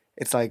label,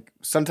 it's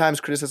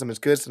sometimes criticism is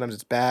good, sometimes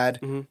it's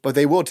bad. But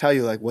they will tell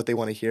you what they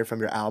want to hear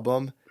from your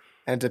album,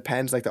 and it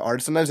depends. The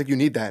artist, sometimes you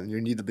need that, and you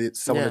need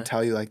someone to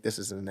tell you this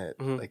isn't it.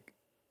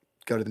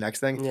 Go to the next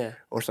thing. Yeah.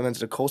 Or sometimes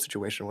it's a Cole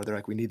situation where they're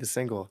like, we need the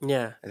single.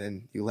 Yeah. And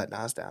then you let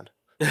Nas down.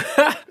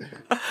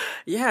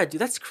 Yeah, dude,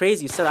 that's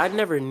crazy. You said I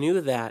never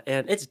knew that,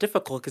 and it's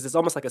difficult because it's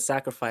almost like a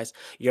sacrifice.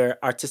 Your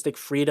artistic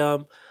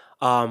freedom,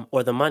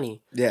 or the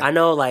money. Yeah, I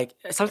know.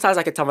 Sometimes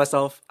I can tell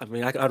myself, I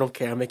don't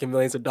care. I'm making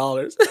millions of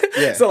dollars.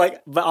 Yeah. So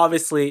but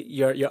obviously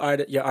your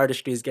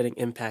artistry is getting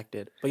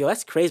impacted. But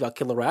that's crazy about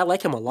Kid Leroy. I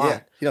like him a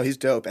lot. Yeah, he's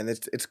dope, and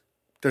it's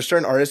there's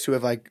certain artists who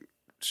have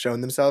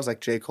shown themselves.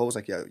 J. Cole's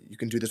yo, you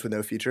can do this with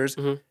no features.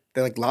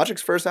 Then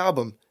Logic's first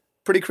album.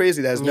 Pretty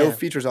crazy that has no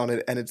features on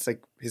it, and it's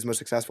his most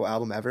successful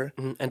album ever.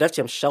 And Def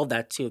Jam shelved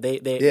that too. They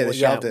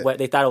shelved it.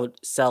 They thought it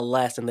would sell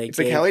less, and it's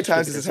how many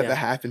times does this have to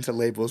happen to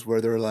labels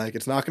where they're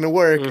it's not going to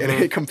work, and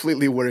it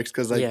completely works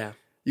because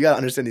you got to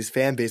understand these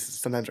fan bases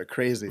sometimes are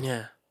crazy.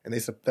 Yeah, and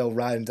they'll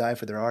ride and die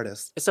for their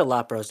artists. It's a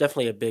lot, bro. It's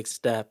definitely a big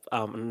step.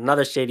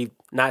 Another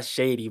not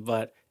shady,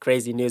 but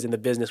crazy news in the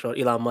business world.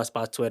 Elon Musk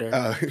bought Twitter,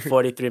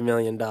 $43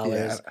 million.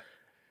 Yeah,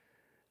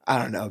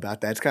 I don't know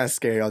about that. It's kind of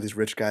scary. All these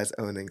rich guys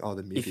owning all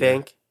the media. You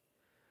think?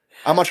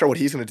 I'm not sure what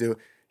he's gonna do.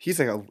 He's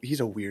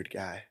a weird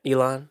guy.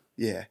 Elon?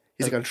 Yeah,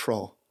 he's a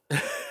troll.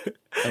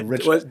 A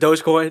rich. What,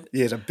 Dogecoin?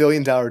 Yeah, he's $1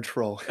 billion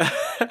troll.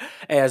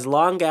 Hey, as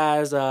long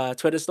as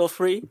Twitter's still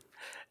free,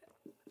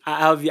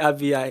 I'll be.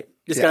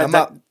 I'm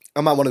not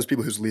one of those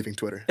people who's leaving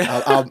Twitter.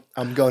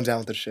 I'm going down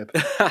with the ship.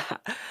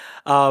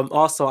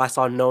 Also, I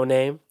saw No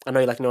Name. I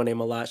know you like No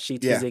Name a lot. She's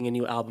teasing a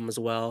new album as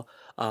well.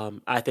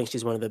 I think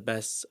she's one of the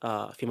best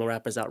female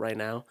rappers out right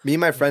now. Me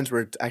and my friends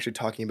were actually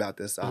talking about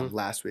this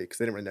last week because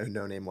they didn't really know who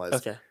No Name was.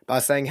 Okay. But I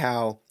was saying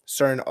how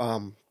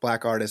certain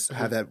black artists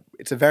have that.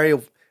 It's a very.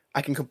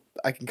 I can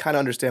kind of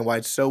understand why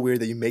it's so weird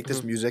that you make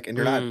this music and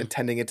you're not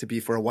intending it to be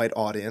for a white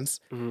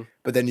audience,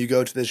 but then you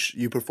go to this,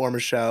 you perform a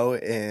show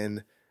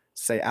in,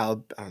 say, I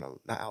don't know,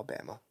 not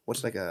Alabama.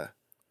 What's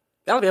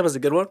Alabama's a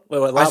good one.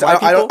 Wait,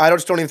 I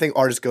just don't even think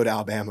artists go to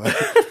Alabama.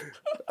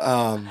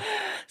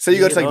 So you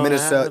go to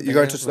Minnesota. You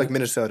go to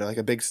Minnesota,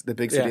 the big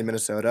city in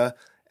Minnesota,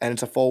 and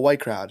it's a full white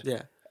crowd.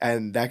 Yeah,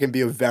 and that can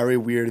be a very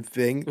weird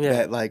thing.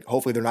 Yeah. That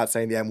hopefully they're not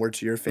saying the N word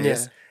to your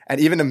face. Yeah. And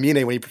even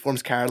Amine, when he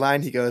performs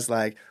Caroline, he goes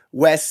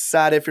West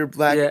Side if you're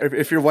black, or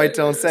if you're white,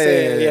 don't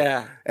say it.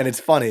 Yeah, and it's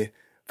funny.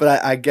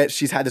 But I get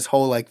she's had this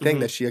whole like thing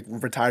that she like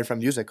retired from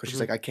music because she's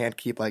like, I can't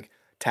keep like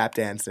tap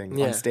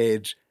dancing on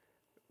stage,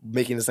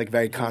 making this like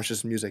very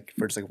conscious music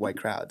for just like white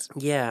crowds.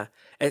 Yeah,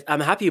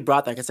 I'm happy you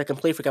brought that because I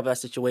completely forgot about that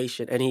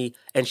situation.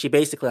 And she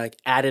basically like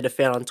added a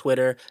fan on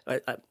Twitter.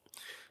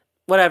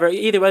 Whatever,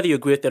 whether you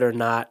agree with it or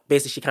not,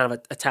 basically she kind of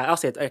attacked. I'll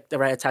say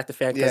attacked the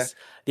fan because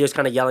he was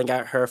kind of yelling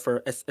at her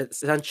for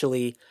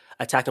essentially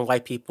attacking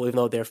white people, even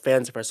though they're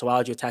fans of her. So why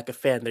would you attack a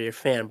fan? They're your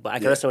fan. But I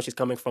can understand where she's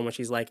coming from when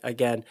she's like,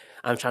 again,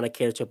 I'm trying to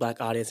cater to a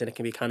black audience, and it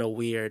can be kind of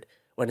weird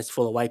when it's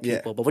full of white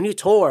people. But when you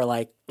tour,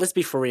 like, let's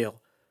be for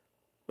real.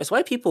 It's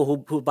white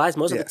people who buys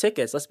most of the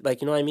tickets. Let's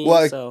you know what I mean.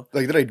 Well, so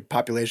like literally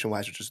population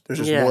wise, there's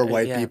just more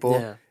white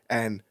people,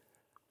 and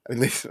at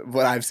least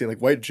what I've seen, like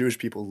white Jewish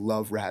people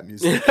love rap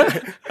music.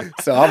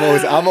 So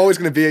I'm always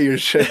gonna be at your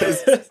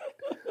shows.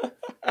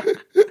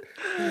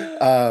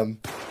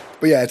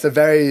 But yeah, it's a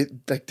very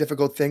like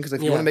difficult thing because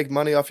if you want to make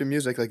money off your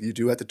music, like you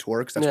do have to tour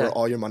because that's where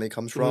all your money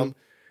comes from.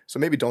 So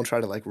maybe don't try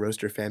to like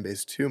roast your fan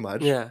base too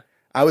much. Yeah,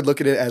 I would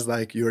look at it as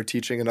like you're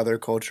teaching another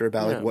culture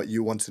about like what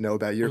you want to know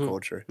about your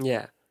culture.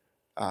 Yeah.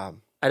 I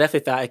definitely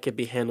thought it could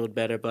be handled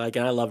better, but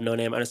again, I love No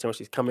Name. I understand where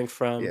she's coming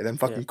from. Yeah, then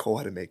fucking Cole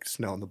had to make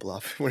Snow on the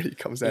Bluff where he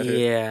comes at her.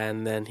 Yeah,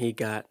 and then he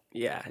got,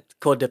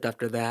 Cole dipped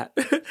after that.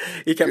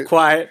 He kept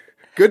quiet.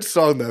 Good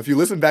song, though. If you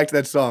listen back to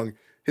that song,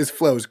 his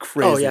flow is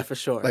crazy. Oh, yeah, for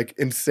sure. Like,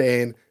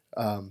 insane.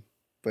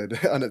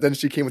 But then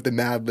she came with the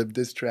Mad Lib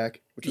diss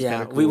track, which is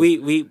kind of cool.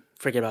 We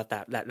forget about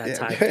that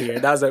time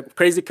period. That was a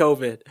crazy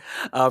COVID.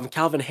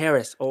 Calvin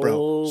Harris. Oh,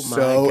 Bro, my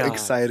so God.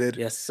 excited.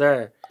 Yes,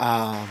 sir.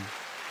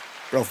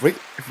 Bro,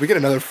 if we get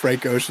another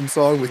Frank Ocean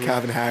song with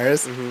Calvin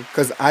Harris,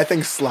 because I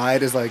think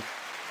Slide is like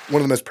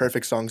one of the most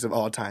perfect songs of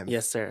all time.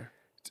 Yes, sir.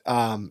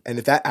 And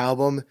if that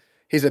album,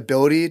 his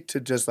ability to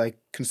just like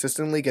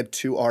consistently get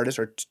two artists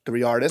or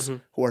three artists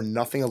who are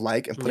nothing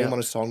alike and put them on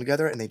a song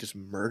together and they just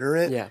murder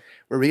it. Yeah.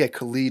 Where we get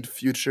Khalid,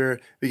 Future,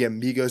 we get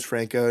Migos,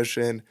 Frank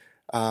Ocean.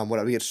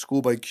 We get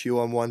Schoolboy Q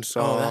on one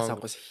song. Oh, that song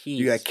was huge.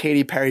 You got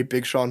Katy Perry,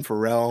 Big Sean,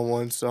 Pharrell on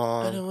one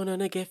song. I don't want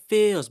to get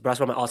feels. Bro, that's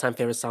one of my all-time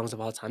favorite songs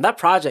of all time. That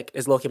project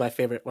is low-key one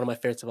of my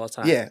favorites of all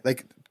time. Yeah,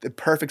 like the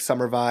perfect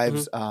summer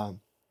vibes.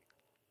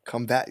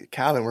 Come back,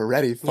 Calvin, we're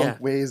ready. Funk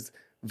Ways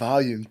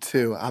Volume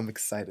 2. I'm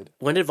excited.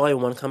 When did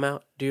Volume 1 come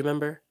out? Do you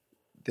remember?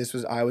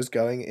 I was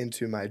going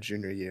into my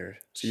junior year.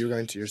 So you were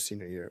going to your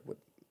senior year.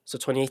 So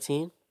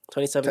 2018?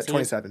 2017?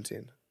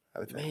 2017. I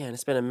would think. Man,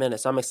 it's been a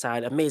minute, so I'm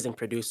excited. Amazing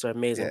producer,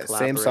 amazing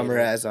collaborator. Same summer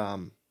as where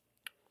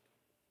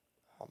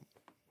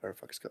the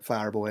fuck is it called?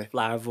 Flower Boy.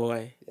 Flower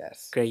Boy.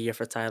 Yes. Great year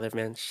for Tyler,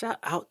 man. Shout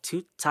out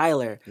to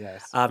Tyler.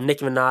 Yes.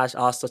 Nicki Minaj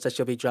also said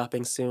she'll be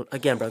dropping soon.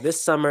 Again, bro, this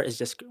summer is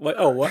just what?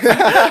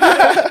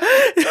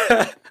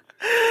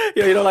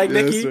 Yo, you don't like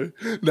Nicki? Sir.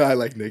 No, I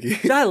like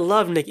Nicki. I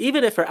love Nicki.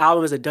 Even if her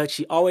album is a dud,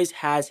 she always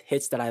has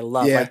hits that I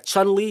love. Yeah. Like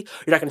Chun-Li,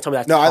 you're not going to tell me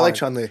that's No, hard. I like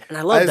Chun-Li. And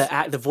I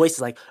love the voice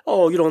is like,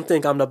 oh, you don't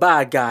think I'm the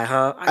bad guy,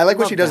 huh? I like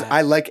what she does.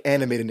 I like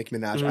animated Nicki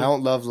Minaj. I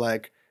don't love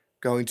like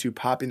going too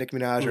poppy Nicki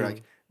Minaj or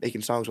like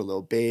making songs with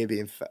Lil Baby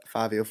and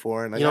Fabio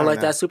Four. And, like, you don't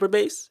like that super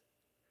bass?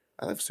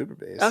 I love super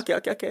bass.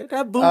 Okay.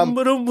 That boom,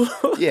 boom, boom.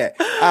 Yeah,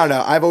 I don't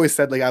know. I've always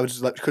said like I would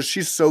just because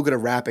she's so good at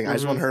rapping. I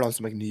just want her on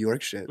some like New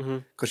York shit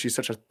because she's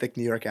such a thick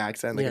New York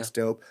accent. Like it's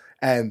dope.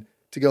 And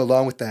to go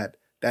along with that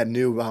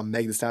new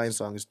Meg Thee Stallion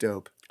song is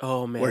dope.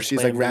 Oh man, where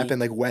she's like rapping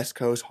like West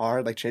Coast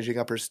hard, like changing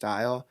up her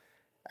style.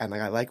 And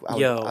like I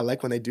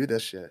like when they do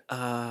this shit.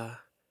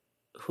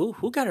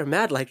 Who got her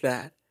mad like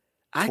that?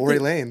 Tory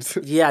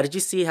Lanez. Yeah, did you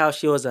see how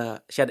she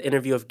had an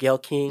interview with Gayle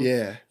King?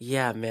 Yeah.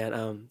 Yeah,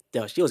 man.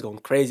 She was going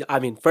crazy. I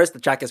mean, first the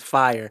track is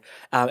fire.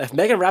 If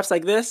Megan raps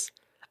like this,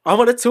 I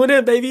want to tune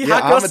in, baby.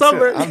 Hot girl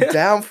summer. I'm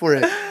down for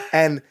it.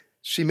 And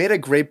she made a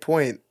great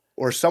point,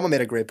 or someone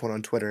made a great point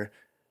on Twitter,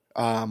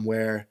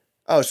 where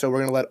so we're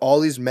gonna let all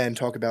these men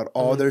talk about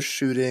all their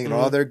shooting and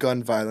all their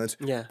gun violence.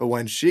 Yeah. But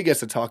when she gets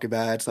to talk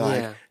about it, it's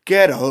like,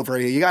 get over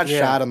it. You got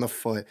shot on the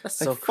foot.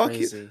 That's like, so fuck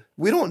crazy.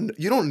 You.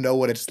 You don't know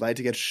what it's like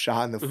to get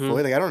shot in the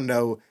foot. Like I don't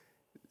know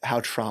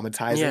how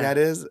traumatizing that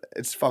is.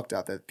 It's fucked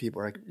up that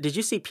people are like. Did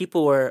you see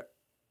people were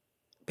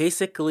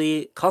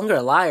basically calling her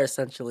a liar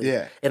essentially?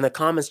 Yeah. In the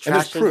comments, trashing and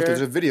there's proof. her.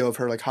 There's a video of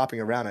her like hopping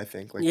around. I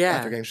think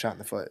after getting shot in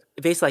the foot.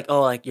 Basically,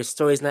 like your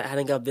story's not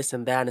adding up, this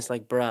and that. And it's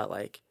like, bruh,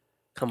 like.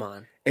 Come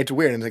on. It's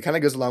weird, and it kind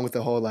of goes along with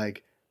the whole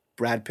like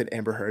Brad Pitt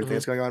Amber Heard thing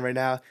that's going on right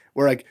now,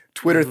 where like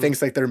Twitter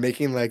thinks like they're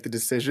making like the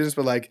decisions,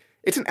 but like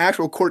it's an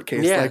actual court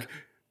case. Yeah.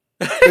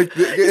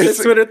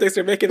 Twitter thinks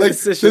they're making like,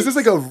 decisions. This is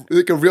like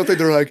a real thing.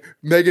 They're like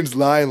Megan's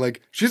lying.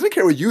 Like she doesn't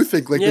care what you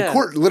think. Like the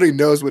court literally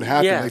knows what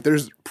happened. Like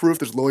there's proof.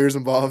 There's lawyers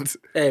involved.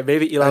 Hey,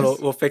 maybe Elon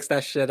will fix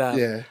that shit up.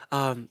 Yeah.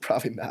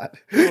 Probably not.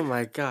 Oh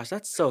my gosh,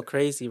 that's so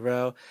crazy,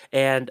 bro.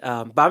 And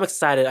but I'm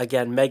excited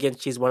again. Megan,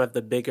 she's one of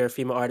the bigger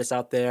female artists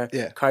out there.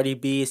 Yeah. Cardi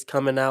B's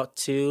coming out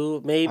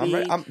too.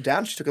 Maybe I'm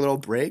down. She took a little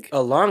break.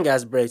 A long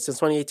ass break since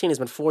 2018. It's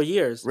been 4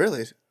 years.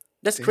 Really?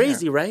 That's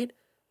crazy, right?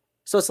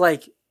 So it's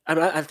like.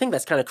 I think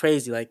that's kind of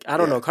crazy. Like, I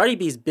don't know. Cardi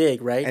B's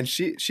big, right? And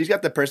she's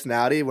got the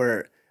personality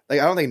where,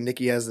 like, I don't think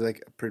Nicki has,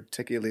 like, a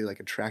particularly,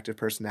 like, attractive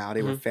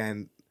personality where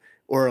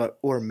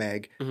or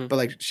Meg, but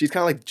like she's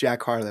kind of like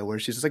Jack Harlow, where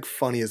she's just like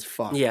funny as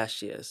fuck. Yeah,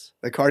 she is.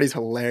 Like Cardi's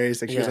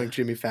hilarious. Like she was Yeah. like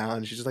Jimmy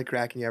Fallon. She's just like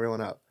cracking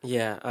everyone up.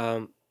 Yeah.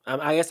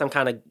 I guess I'm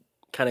kind of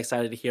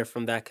excited to hear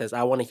from that because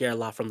I want to hear a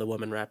lot from the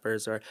women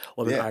rappers or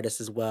women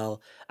artists as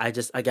well.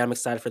 I'm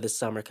excited for this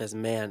summer because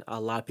man, a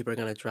lot of people are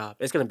gonna drop.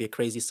 It's gonna be a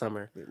crazy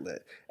summer.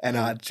 Lit.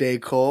 And J.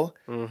 Cole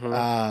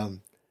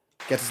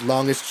gets his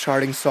longest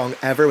charting song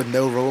ever with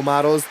no role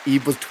models.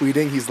 Eve was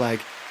tweeting. He's like,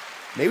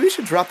 maybe we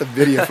should drop the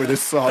video for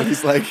this song.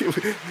 He's like,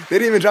 they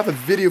didn't even drop the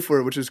video for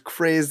it, which is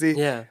crazy.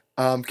 Yeah.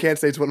 Can't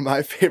say it's one of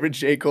my favorite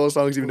J. Cole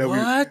songs, even though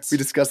we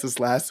discussed this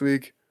last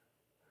week.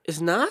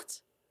 It's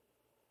not?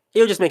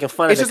 You were just making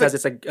fun of it because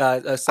it's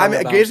a song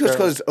about I guess it's girls.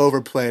 because it's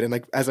overplayed. And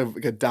like as a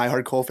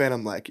diehard Cole fan,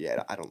 I'm like,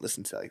 yeah, I don't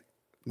listen to like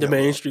the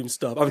mainstream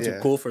stuff. I'm too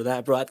cool for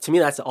that, bro. To me,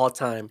 that's an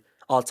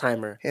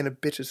all-timer. And a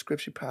bitch of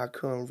scripture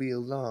popcorn real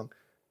long.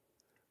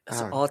 That's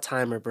an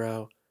all-timer,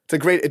 bro.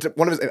 It's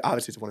one of his,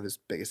 obviously it's one of his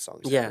biggest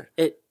songs. Yeah,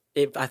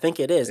 I think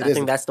it is. I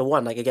think that's the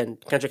one. Like again,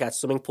 Kendrick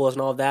has swimming pools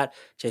and all of that.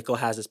 J. Cole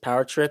has his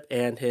power trip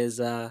and his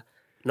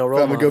no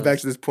role I'm gonna go models. back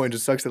to this point. It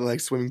just sucks that like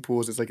swimming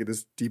pools is like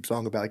this deep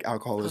song about like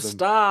alcoholism.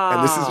 Stop.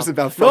 And this is just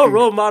about no fucking.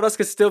 role models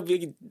can still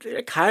be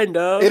kind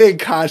of. It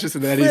ain't conscious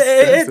in any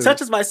sense. It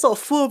touches my soul.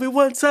 Fool me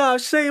one time,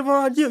 shame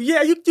on you.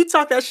 Yeah, you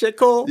talk that shit,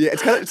 Cole. Yeah,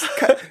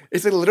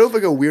 it's a little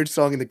like a weird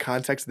song in the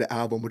context of the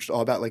album, which is all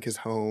about like his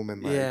home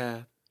and like.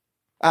 Yeah.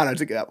 I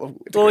don't know.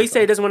 Well, he said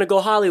he doesn't want to go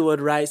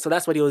Hollywood, right? So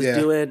that's what he was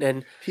doing,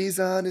 and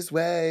he's on his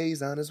way.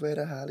 He's on his way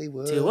to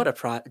Hollywood. Dude, what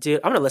a dude!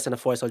 I'm gonna listen to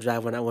Forest Hill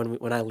Drive when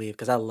I leave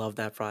because I love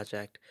that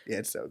project. Yeah,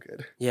 it's so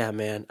good. Yeah,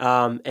 man.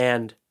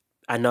 And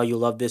I know you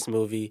love this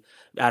movie.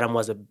 Adam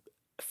was a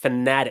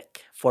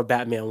fanatic for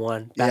Batman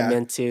 1,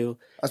 Batman 2.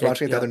 I was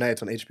watching it the other night.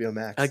 It's on HBO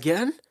Max.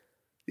 Again?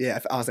 Yeah,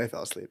 honestly, I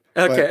fell asleep.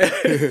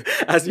 Okay,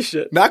 as you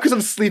should. Not because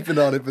I'm sleeping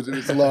on it, but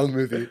it's a long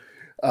movie.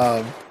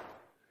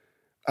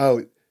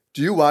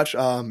 Do you watch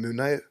Moon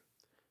Knight?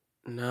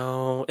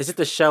 No. Is it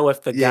the show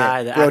with the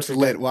guy that bro, it's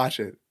lit.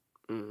 Watch it.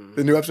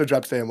 The new episode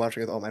dropped today. I'm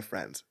watching it with all my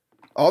friends.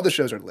 All the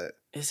shows are lit.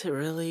 Is it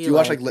really? Do you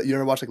watch you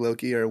ever watch like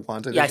Loki or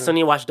WandaVision? Yeah, I still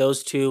need to watch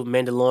those two,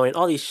 Mandalorian,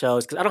 all these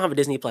shows, because I don't have a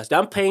Disney Plus.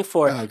 I'm paying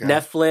for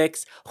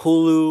Netflix,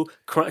 Hulu,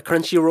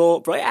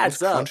 Crunchyroll. Bro, it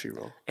adds up.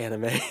 Crunchyroll?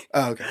 Anime.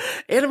 Oh, okay.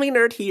 Anime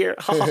nerd here.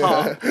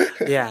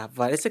 Yeah,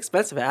 but it's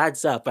expensive. It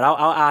adds up. But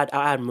I'll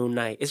add Moon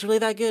Knight. It's really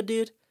that good,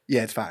 dude?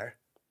 Yeah, it's fire.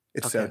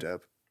 It's so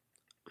dope.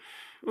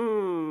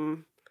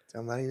 I'm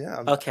letting you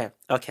know. Okay,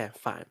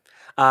 fine.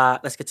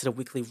 Let's get to the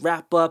weekly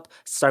wrap up,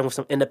 starting with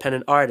some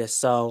independent artists.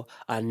 So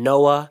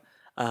Noah,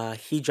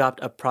 he dropped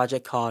a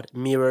project called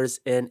Mirrors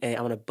in a,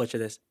 I'm gonna butcher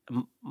this.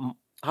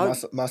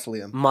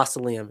 Mausoleum.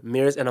 Mausoleum.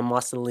 Mirrors in a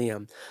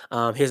Mausoleum.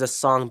 Here's a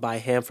song by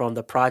him from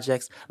the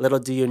projects. Little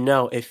do you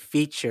know, it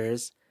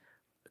features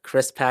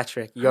Chris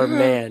Patrick, your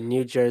man,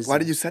 New Jersey. Why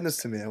did you send this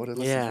to me? I would have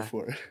listened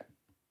before.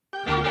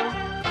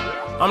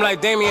 I'm like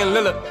Damian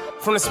Lillard.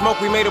 From the smoke,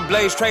 we made a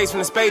blaze, trays from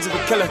the spades of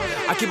a killer.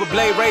 I keep a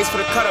blade raised for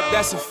the cut up,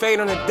 that's a fade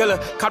on the dealer.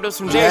 Copped up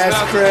some J's,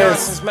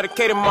 Johnson's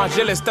medicated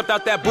Margiela. Stepped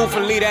out that booth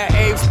and lead that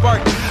Abe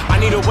spark. I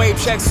need a wave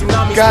check,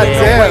 tsunami.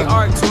 Goddamn.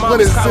 What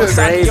is this?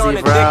 Crazy, on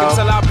the bro. dick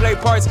until I play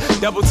parts.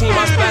 Double team,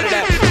 I splatter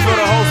that. Fill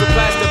the holes with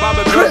plastic.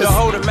 Bobby built the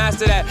hole to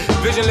master that.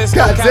 Visionless,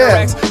 no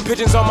cataracts.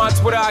 Pigeons on my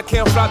Twitter, I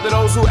can't flock to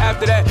those who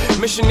after that.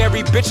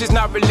 Missionary bitches,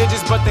 not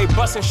religious, but they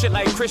busting shit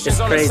like Christians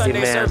on the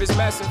Sunday service.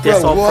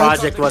 This whole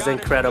project was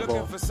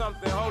incredible.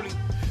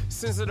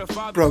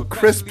 Bro,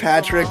 Chris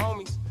Patrick.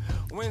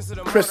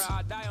 Chris,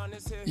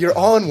 you're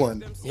on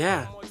one.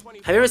 Yeah.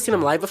 Have you ever seen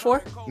him live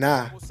before?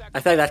 Nah. I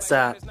feel like that's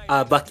a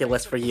bucket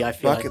list for you. I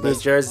feel like New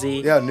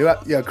Jersey.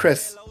 Yeah,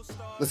 Chris.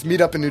 Let's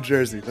meet up in New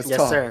Jersey. Let's talk.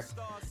 Yes, sir.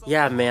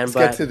 Yeah, man. Let's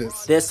get to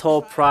this. This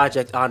whole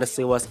project,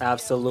 honestly, was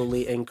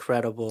absolutely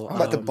incredible. I'm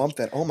about to bump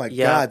that. Oh my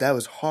God, that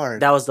was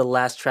hard. That was the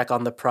last track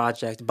on the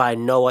project by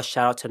Noah.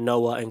 Shout out to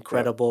Noah.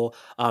 Incredible.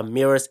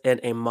 Mirrors in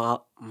a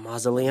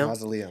mausoleum.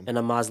 Mausoleum. In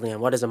a mausoleum.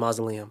 What is a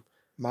mausoleum?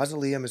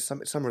 Mausoleum is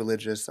some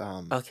religious.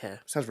 Okay.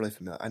 Sounds really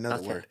familiar. I know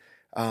the word.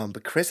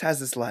 But Chris has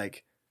this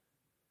like.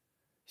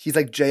 He's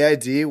like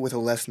JID with a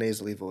less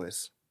nasally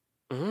voice.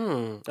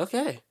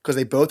 Okay. Because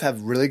they both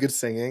have really good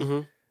singing,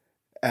 Mm-hmm.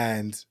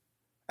 and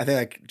I think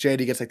like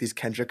JID gets like these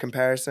Kendrick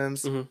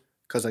comparisons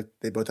because like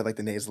they both have like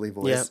the nasally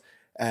voice,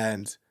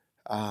 and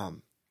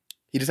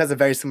he just has a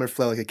very similar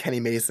flow, like a Kenny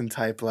Mason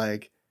type.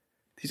 Like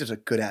he's just a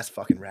good ass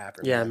fucking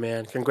rapper. Yeah,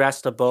 man.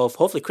 Congrats to both.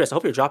 Hopefully, Chris. I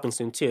hope you're dropping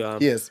soon too.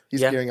 He is.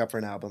 He's gearing up for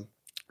an album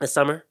this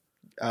summer.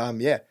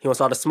 Yeah. He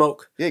wants all the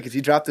smoke. Yeah, because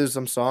he dropped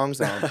some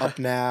songs Up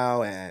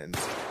Now and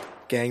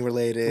gang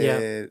related.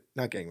 Yeah.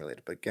 Not gang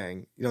related, but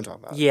gang. You know what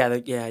I'm talking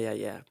about?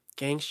 Yeah.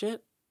 Gang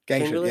shit.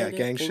 Gang shit. Related? Yeah,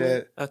 gang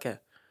shit. Okay.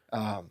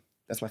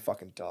 That's my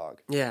fucking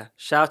dog. Yeah.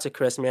 Shout out to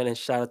Chris, man, and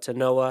shout out to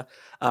Noah.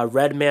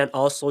 Redman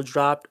also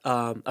dropped.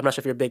 I'm not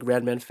sure if you're a big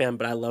Redman fan,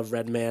 but I love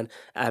Redman.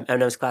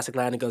 Eminem's classic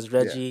line, it goes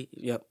Reggie,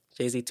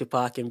 Jay-Z,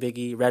 Tupac, and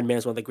Biggie. Redman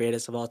is one of the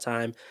greatest of all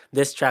time.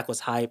 This track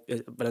was hype, but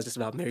it was just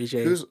about Mary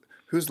J.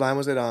 Whose line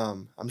was it?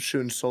 I'm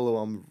shooting solo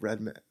on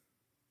Redman.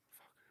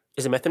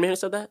 Is it Method Man who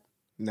said that?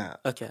 Nah.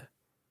 Okay.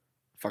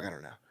 Fuck, I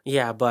don't know.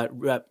 Yeah, but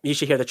you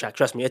should hear the track.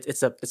 Trust me,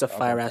 it's a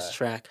fire bump ass that.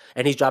 track,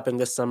 and he's dropping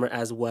this summer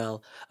as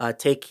well.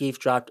 Take Keith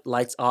dropped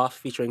 "Lights Off"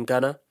 featuring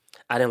Gunna.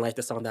 I didn't like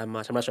the song that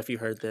much. I'm not sure if you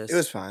heard this. It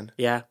was fine.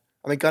 Yeah,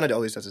 I mean, Gunna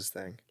always does his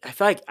thing. I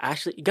feel like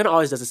actually Gunna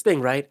always does his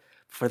thing, right?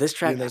 For this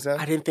track, didn't think so?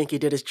 I didn't think he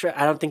did his track.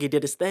 I don't think he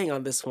did his thing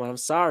on this one. I'm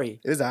sorry.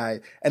 It was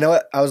I. And know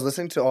what? I was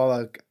listening to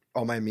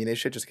all my Amine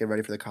shit just to get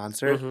ready for the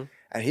concert,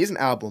 and he's an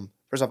album.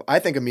 First off, I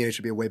think Amine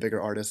should be a way bigger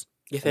artist.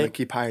 You I'm gonna think?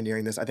 keep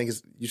pioneering this. I think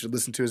you should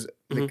listen to his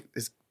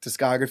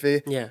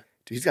discography. Yeah.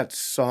 Dude, he's got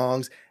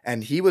songs,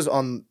 and he was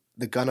on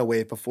the Gunna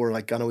wave before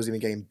like Gunna was even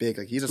getting big.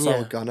 Like he's a song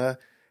with Gunna,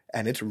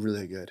 and it's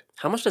really good.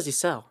 How much does he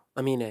sell?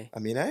 Amine?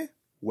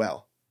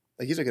 Well,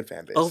 like he's a good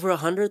fan base. Over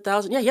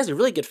 100,000. Yeah, he has a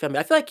really good fan base.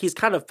 I feel like he's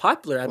kind of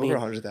popular. I mean,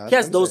 100,000. he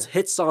has those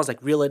hit songs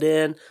like "Reel It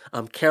In,"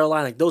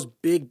 "Caroline," like those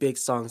big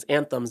songs,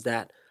 anthems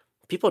that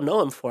people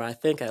know him for. I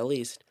think at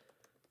least.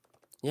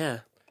 Yeah.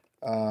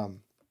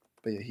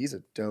 But yeah, he's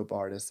a dope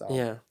artist.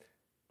 Yeah.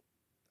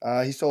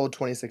 He sold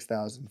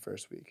 26,000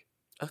 first week.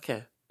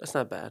 Okay, that's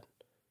not bad.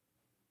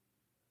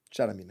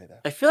 Shout out Amine though.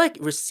 I feel like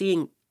we're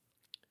seeing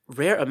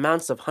rare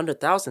amounts of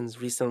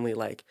 100,000s recently.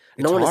 Like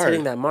no It's one is hard.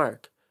 hitting that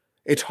mark.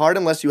 It's hard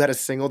unless you had a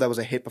single that was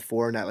a hit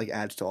before and that like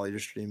adds to all your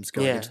streams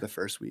going into the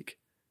first week.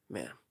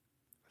 Man.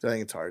 So I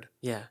think it's hard.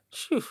 Yeah.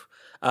 Phew.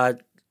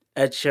 Ed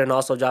Sheeran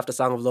also dropped a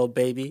song with Lil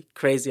Baby.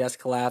 Crazy ass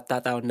collab.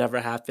 Thought that would never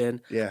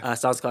happen. Yeah.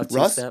 Song's called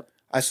Russ, Two-Step.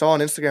 I saw on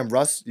Instagram,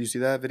 Russ, you see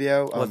that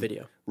video? What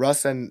video?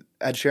 Russ and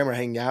Ed Sheeran were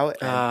hanging out.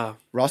 And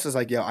Russ is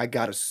like, yo, I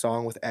got a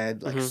song with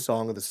Ed, like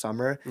song of the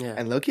summer. Yeah.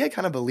 And low-key, I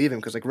kind of believe him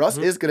because like Russ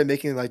is good at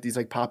making like these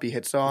like poppy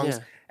hit songs.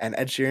 Yeah. And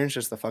Ed Sheeran's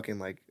just the fucking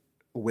like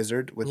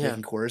wizard with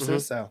making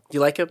choruses. So Do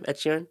you like him, Ed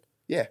Sheeran?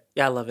 yeah.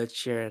 Yeah, I love Ed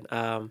Sheeran.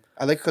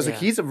 I like because like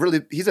he's a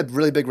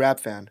really big rap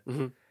fan.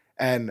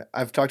 And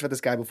I've talked about this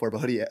guy before, but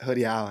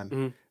Hoodie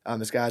Allen.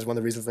 This guy is one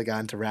of the reasons I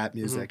got into rap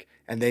music.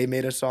 And they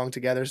made a song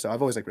together, so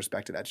I've always like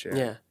respected Ed Sheeran.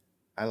 Yeah.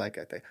 I like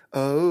that thing.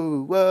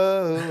 Oh,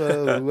 whoa,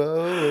 whoa,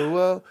 whoa,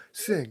 whoa,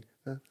 sing.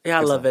 Yeah,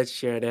 I love Ed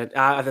Sheeran.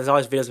 And there's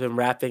always videos of him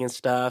rapping and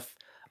stuff.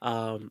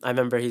 I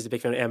remember he's a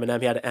big fan of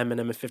Eminem. He had an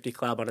Eminem and 50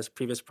 collab on his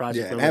previous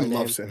project. Yeah, and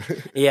loves him.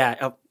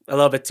 Yeah, a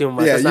little bit too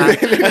much.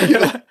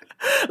 Yeah,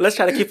 Let's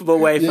try to keep him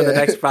away for the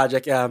next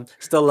project.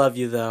 Still love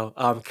you though.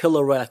 Kid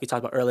Laroi, like we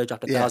talked about earlier,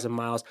 dropped 1,000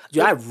 miles.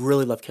 Dude, I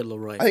really love Kid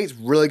Laroi. I think it's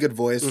really good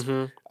voice.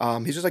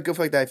 He's just like good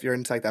for like that if you're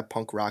into like that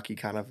punk rocky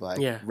kind of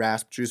like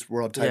rasp Juice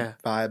WRLD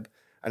type vibe.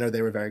 I know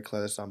they were very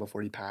close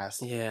before he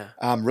passed. Yeah.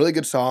 Really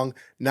good song.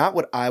 Not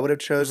what I would have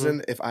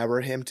chosen if I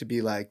were him to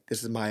be like,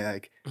 this is my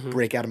like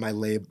break out of my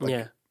label,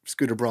 like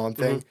Scooter Braun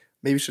thing.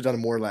 Maybe should have done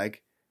a more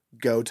like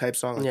go type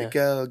song, like a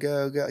go,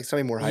 go, go, like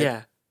something more hype.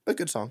 Yeah. But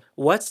good song.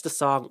 What's the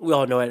song? We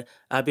all know it.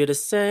 I'd be the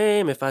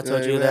same if I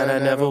told you that I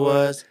never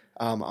was.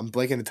 I'm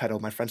blanking the title.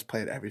 My friends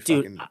play it every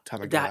fucking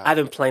time I go out. I've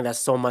been playing that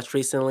so much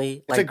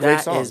recently. It's a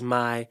great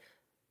song.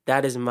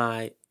 That is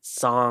my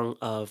song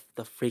of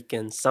the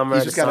freaking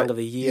summer, the song of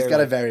the year. He's got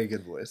a very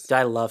good voice.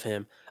 I love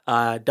him.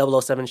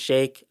 007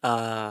 Shake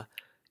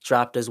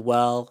dropped as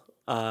well.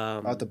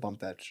 I'll have to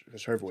bump that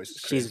because her voice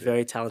is crazy. She's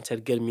very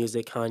talented, good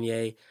music,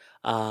 Kanye.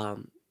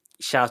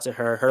 Shout out to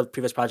her. Her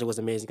previous project was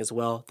amazing as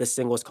well. This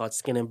single is called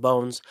Skin and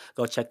Bones.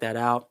 Go check that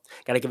out.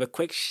 Got to give a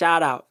quick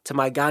shout out to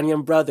my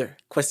Ghanaian brother,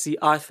 Kwesi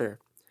Arthur.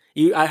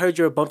 I heard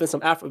you were bumping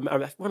some Afro.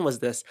 When was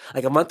this?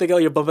 Like a month ago,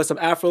 you're bumping some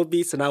Afro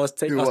beats, and I was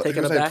taken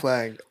aback.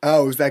 Playing?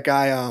 Oh, it was that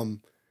guy,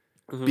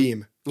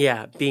 Beam.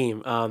 Yeah,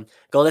 Beam.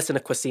 Go listen to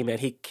Kwesi, man.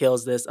 He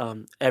kills this.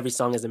 Every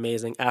song is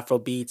amazing. Afro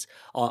beats,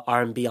 all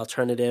R&B,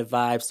 alternative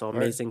vibes. So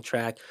amazing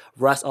track.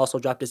 Russ also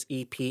dropped his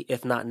EP,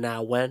 If Not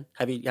Now, When.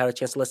 Have you had a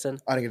chance to listen?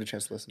 I didn't get a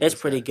chance to listen. It's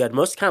pretty good.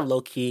 Most kind of low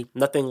key.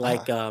 Nothing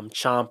like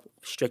chomp,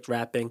 strict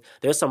rapping.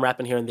 There's some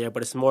rapping here and there,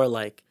 but it's more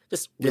like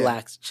just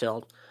relaxed,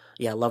 chilled.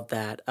 Yeah, love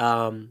that.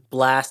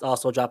 Blast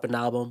also dropped an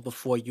album,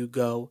 Before You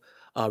Go.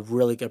 A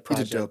really good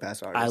project. He's a dope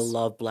ass artist. I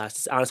love Blast.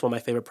 It's honestly one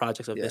of my favorite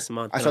projects of this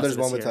month. I saw there's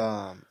one with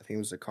I think it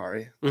was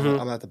Zakari. I'm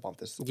gonna have to bump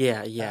this.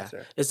 Yeah.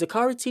 Is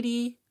Zakari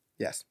TDE?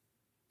 Yes.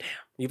 Damn,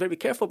 you better be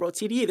careful, bro.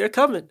 TDE, they're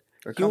coming.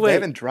 They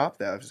haven't dropped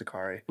though,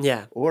 Zakari.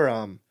 Yeah. Or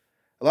a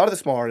lot of the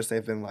small artists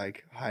they've been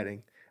like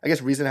hiding. I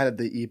guess Reason had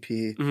the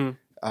EP,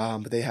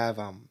 but they have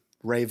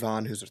Ray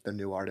Vaughn, who's the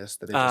new artist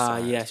that they just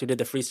signed. Yes, who did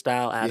the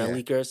freestyle at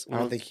Leakers. I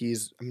don't think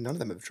none of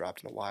them have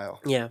dropped in a while.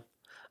 Yeah.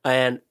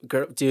 And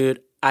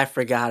dude, I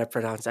forgot how to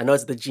pronounce it. I know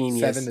it's the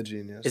Genius. 7 the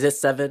Genius. Is it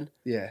 7?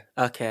 Yeah.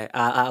 Okay.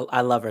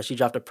 I love her. She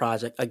dropped a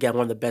project. Again,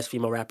 one of the best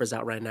female rappers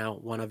out right now.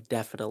 One of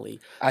definitely.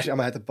 Actually, I'm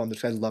going to have to bump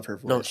this. I love her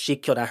voice. No, she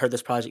killed. I heard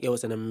this project. It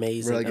was an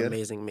amazing, really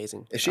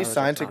amazing. Is she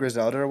signed to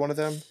Griselda or one of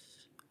them?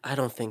 I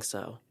don't think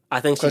so.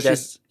 I think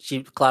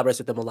she collaborates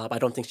with them a lot, but I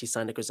don't think she's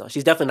signed to Griselda.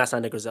 She's definitely not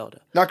signed to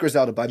Griselda. Not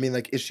Griselda, but I mean,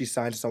 like, is she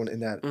signed to someone in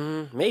that?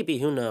 Maybe,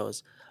 who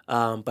knows?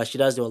 But she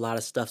does do a lot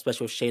of stuff,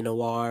 especially with Shay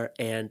Noir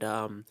and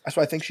that's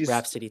why I think she's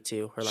Rhapsody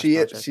too. Her last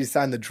project. She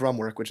signed the drum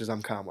work, which is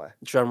Conway.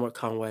 Drum work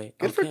Conway.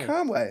 Good for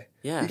Conway.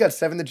 Yeah, you got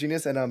 7 the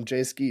Genius and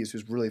Jay Skis,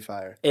 who's really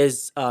fire.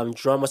 Is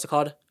drum what's it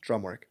called?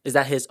 Drum work. Is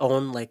that his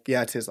own like?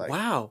 Yeah, it's his like.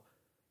 Wow,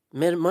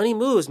 man, money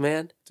moves,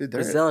 man. Dude,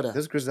 Griselda.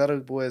 Those Griselda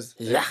boys.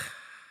 Yeah.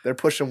 They're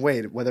pushing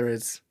weight, whether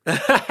it's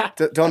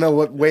don't know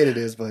what weight it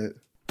is, but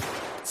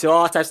to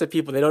all types of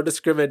people, they don't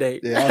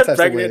discriminate. Yeah, all types of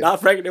pregnant, weight.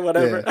 not pregnant,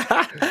 whatever.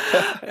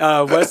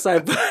 West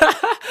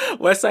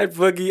Side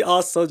Boogie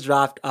also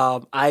dropped.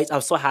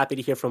 I'm so happy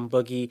to hear from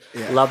Boogie.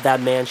 Yeah. Love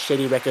that man.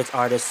 Shady Records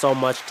artist, so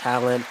much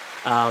talent.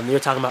 You were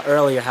talking about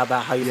earlier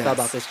how you felt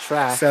about this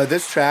track. So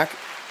this track,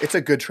 it's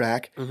a good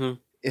track. Mm-hmm.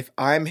 If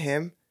I'm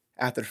him,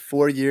 after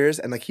 4 years,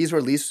 and like he's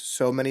released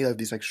so many of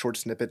these like short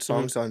snippet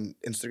songs on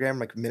Instagram,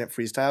 like minute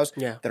freestyles,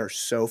 that are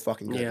so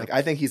fucking good. Yeah. Like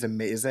I think he's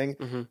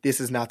amazing. This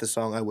is not the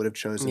song I would have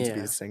chosen to be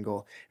the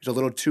single. It's a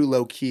little too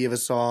low key of a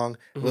song,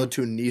 a little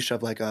too niche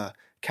of like a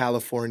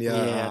California.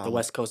 The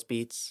West Coast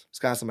beats. It's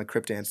got some like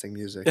crip dancing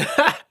music.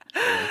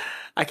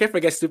 I can't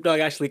forget Snoop Dogg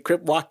actually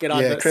crip walking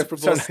on the Super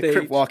Bowl stage.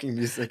 Crip walking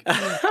music.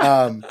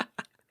 So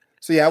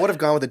yeah, I would have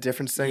gone with a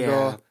different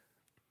single,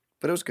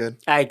 but it was good.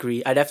 I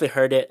agree. I definitely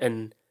heard it,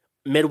 and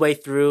midway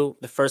through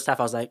the first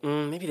half, I was like,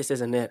 maybe this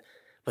isn't it.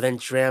 But then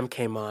Dram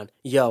came on.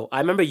 Yo, I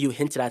remember you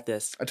hinted at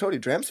this. I told you,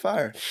 Dram's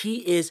fire.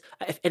 He is,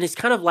 and it's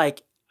kind of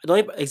like, the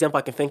only example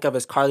I can think of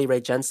is Carly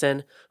Rae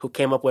Jepsen, who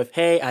came up with,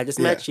 hey, I just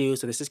met you,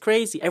 so this is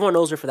crazy. Everyone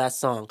knows her for that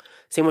song.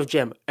 Same with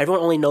Jim.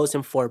 Everyone only knows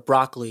him for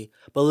Broccoli.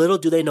 But little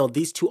do they know,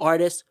 these two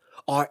artists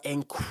are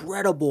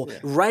incredible.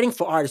 Writing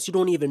for artists you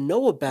don't even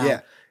know about.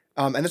 Yeah.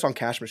 And this on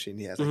Cash Machine,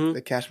 he has like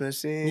the Cash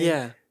Machine.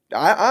 Yeah.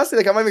 I honestly,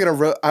 like, I'm not even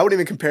gonna. I wouldn't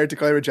even compare it to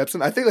Carly Rae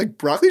Jepsen. I think like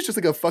Broccoli's just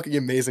like a fucking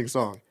amazing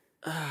song.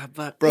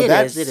 But bro, it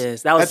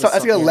is. That's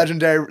like a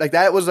legendary. Like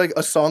that was like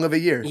a song of the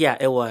year. Yeah,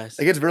 it was.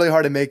 Like it's really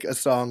hard to make a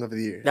song of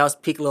the year. That was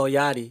peak Lil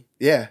Yachty.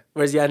 Yeah.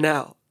 Where's he at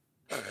now?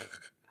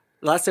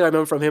 Last thing I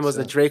remember from him was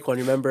the Drake one.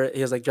 You remember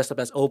he was like dressed up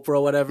as Oprah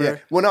or whatever. Yeah.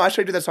 Well, no, I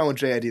should do that song with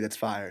JID. That's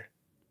fire.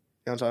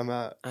 You know what I'm talking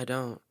about? I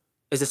don't.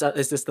 Is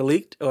this the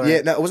leaked or?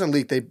 Yeah, no, it wasn't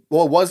leaked. It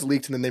was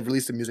leaked, and then they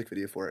released a music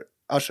video for it.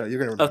 I'll show you. You're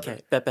gonna remember.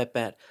 Okay,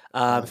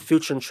 bet.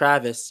 Future and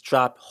Travis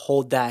dropped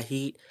 "Hold That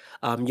Heat."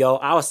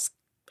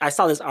 I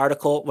saw this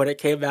article when it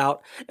came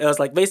out. It was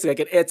like basically like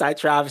an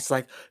anti-Travis.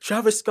 Like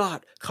Travis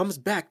Scott comes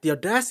back, the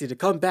audacity to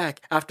come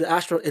back after the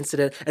Astro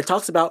incident and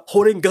talks about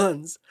holding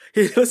guns.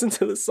 He listened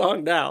to the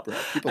song now. Bro,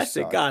 I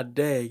said, God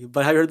dang!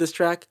 But have you heard this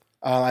track?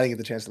 I didn't get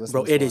the chance to listen.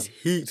 Bro, to this it is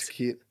heat. It's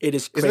heat. It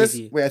is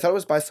crazy. Wait, I thought it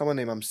was by someone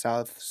named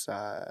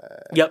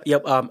Southside. Yep.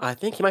 I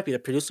think he might be the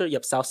producer.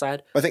 Yep,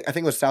 Southside. I think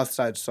it was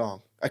Southside's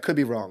song. I could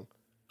be wrong.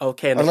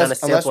 Okay, and they kind of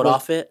sampled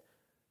off it.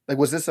 Like,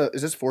 is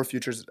this for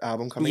Future's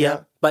album coming out?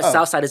 Yeah, but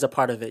Southside is a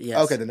part of it. Yes.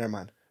 Okay, then never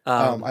mind.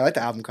 I like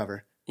the album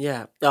cover.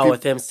 Yeah. Oh,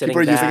 with him sitting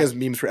People are back. using his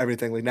memes for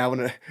everything. Like now when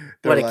they're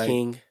what a like,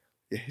 king.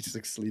 Yeah, he's just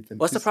like sleeping.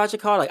 What's the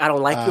project called? Like I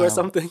don't like you or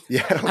something.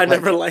 Yeah, I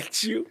never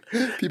liked you.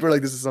 People are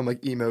like, this is some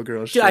like emo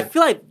girl shit. Dude, I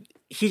feel like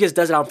he just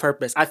does it on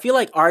purpose. I feel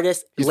like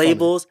artists,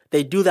 labels,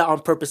 they do that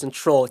on purpose and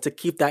troll to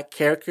keep that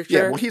caricature.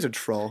 Yeah, well, he's a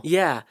troll.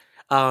 Yeah.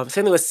 Same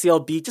thing with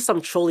CLB, just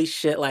some trolly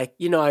shit. Like,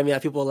 you know what I mean?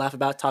 That people laugh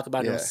about, talk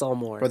about him so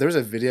more. Bro, there was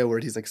a video where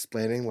he's like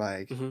explaining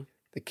like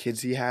the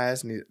kids he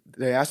has, and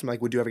they asked him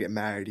like, "Would you ever get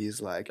married?"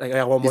 He's like, I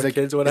got one more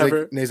kids or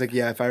whatever. And he's like,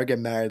 "Yeah, if I ever get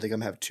married, like I'm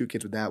gonna have 2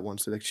 kids with that one."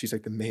 So like she's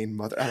like the main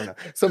mother. I don't know,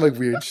 some like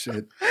weird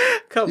shit.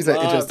 He's an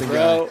interesting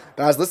guy.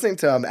 But I was listening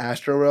to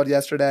Astro World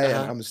yesterday, and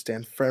I'm gonna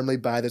stand firmly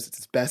by this. It's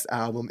his best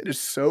album. It is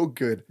so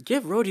good.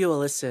 Give Rodeo a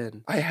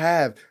listen. I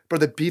have, bro.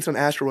 The beats on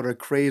Astro World are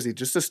crazy.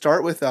 Just to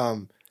start with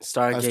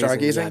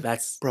Stargazing. Yeah,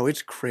 that's bro.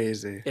 It's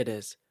crazy. It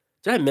is.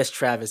 Did I miss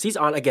Travis? He's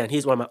one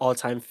of my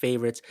all-time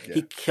favorites. Yeah.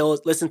 He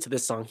kills. Listen to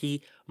this song.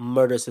 He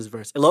murders his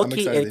verse. Low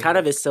key, it kind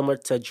of is similar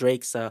to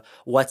Drake's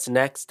 "What's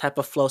Next" type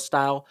of flow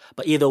style.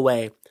 But either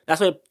way,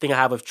 that's one thing I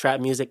have with trap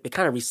music. They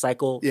kind of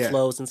recycle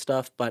flows and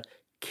stuff, but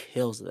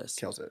kills this.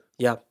 Kills it.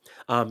 Yeah.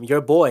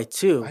 Your boy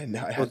too. I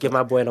know. We'll give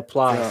my boy an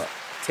applause.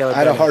 Taylor I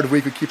had a hard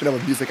week with keeping up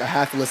with music. I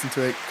have to listen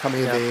to it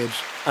coming of age.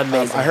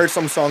 Amazing. I heard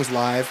some songs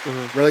live.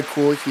 Really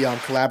cool. He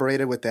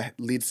collaborated with the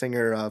lead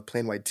singer of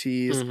Plain White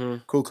Tees.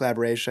 Cool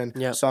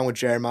collaboration. Song with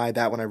Jeremiah.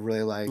 That one I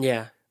really like.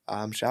 Yeah.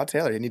 Shout out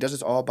Taylor. And he does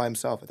this all by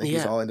himself. I think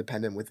he's all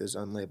independent with his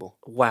own label.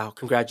 Wow.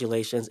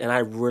 Congratulations. And I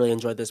really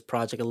enjoyed this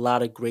project. A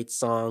lot of great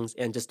songs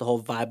and just the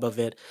whole vibe of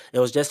it. It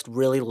was just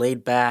really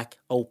laid back,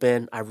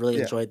 open. I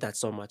really enjoyed that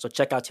so much. So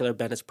check out Taylor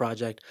Bennett's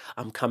project,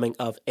 I'm Coming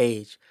of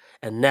Age.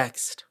 And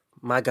next,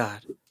 my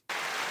God.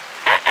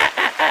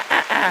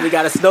 We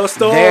got a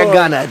snowstorm. They're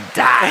gonna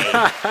die.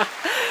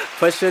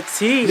 Pusha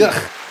T.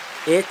 Ugh.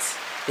 It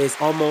is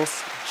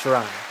almost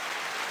dry.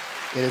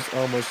 It is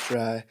almost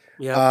dry.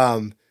 Yeah.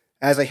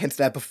 As I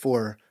hinted at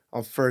before,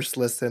 on first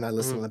listen, I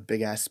listened on a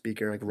big ass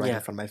speaker, like right in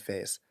front of my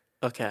face.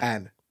 Okay.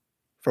 And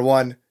for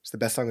one, it's the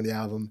best song of the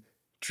album.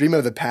 Dream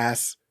of the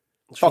Past.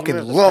 Fucking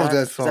love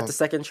that song. Is that the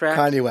second track?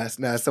 Kanye West.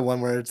 No, it's the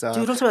one where it's. Dude,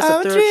 don't tell me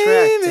that's the third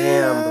track.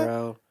 Damn,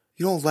 bro.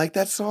 You don't like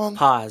that song?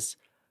 Pause.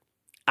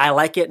 I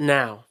like it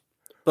now.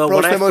 But bro,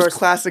 when it's the most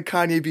classic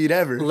Kanye beat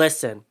ever.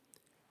 Listen.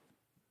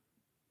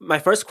 My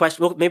first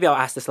question, well, maybe I'll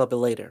ask this a little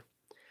bit later.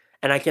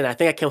 And I think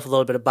I came with a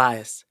little bit of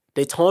bias.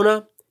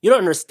 Daytona You don't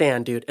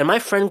understand, dude. In my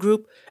friend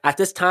group, at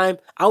this time,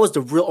 I was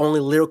the real only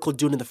lyrical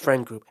dude in the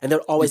friend group. And they'd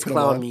always put 'em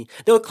clown on? me.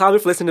 They would clown me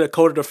for listening to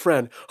Coda the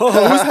Friend. Oh,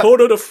 who's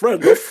Coda the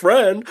Friend? The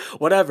friend.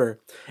 Whatever.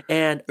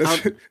 And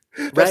That's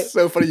right?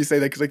 so funny you say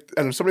that because like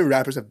I don't know, so many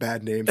rappers have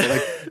bad names.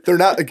 Like they're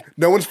not like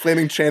no one's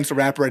flaming Chance the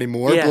Rapper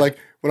anymore. Yeah. But like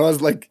when I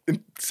was like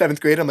in 7th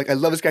grade, I'm like I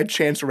love this guy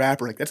Chance the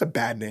Rapper. Like that's a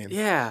bad name.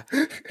 Yeah.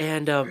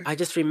 And I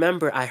just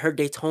remember I heard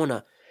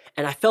Daytona,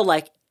 and I felt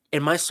like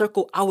in my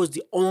circle, I was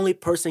the only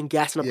person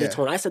gassing up Yeah.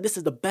 Daytona. I said, this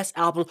is the best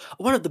album,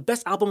 one of the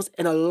best albums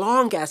in a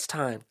long ass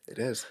time. It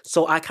is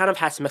So I kind of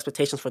had some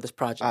expectations for this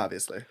project.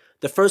 obviously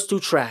The first 2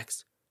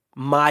 tracks,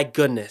 my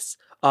goodness.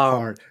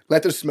 hard.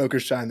 Let the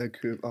smokers shine. The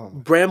coupe.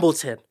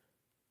 Brambleton,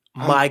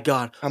 my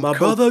God. I'm My co-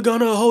 brother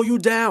gonna hold you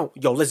down.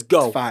 Yo, let's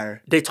go.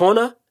 fire.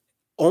 Daytona,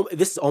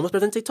 this is almost better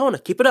than Daytona.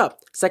 Keep it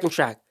up. Second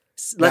track,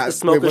 Let Nah, the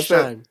smokers what's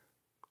that? shine.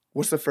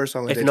 What's the first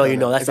song? If you know, you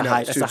know. That's a If you high.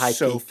 it's That's a high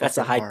so peak. That's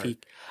a fucking high hard.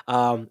 peak.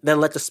 Then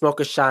Let the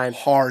Smokers Shine.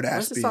 Hard What's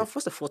ass the beat. song?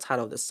 What's the full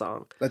title of this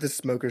song? Let the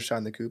smokers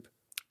shine. The coupe.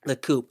 The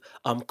Coupe.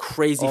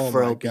 Crazy Oh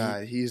Fro my beat.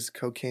 god, he's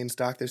cocaine's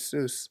Dr.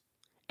 Seuss.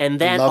 And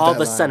then love all of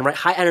that a sudden, line. right,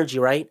 high energy,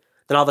 right?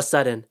 Then all of a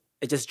sudden,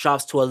 it just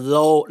drops to a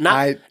low,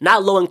 not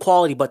low in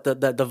quality, but the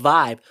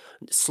vibe,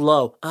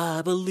 slow.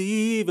 I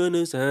believe in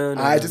his hand.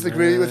 I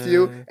disagree with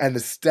you, and the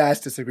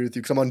stats disagree with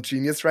you because I'm on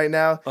Genius right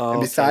now. Oh, and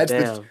okay, besides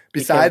damn.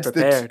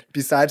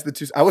 besides the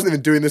two, I wasn't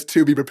even doing this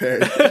to be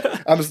prepared.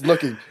 I'm just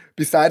looking.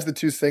 Besides the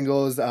 2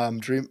 singles,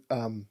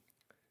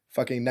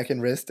 fucking Neck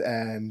and Wrist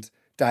and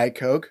Diet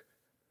Coke,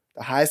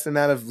 the highest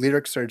amount of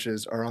lyric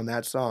searches are on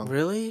that song.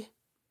 Really?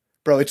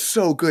 Bro, it's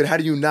so good. How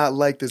do you not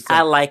like this song?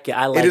 I like it.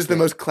 It is the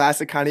most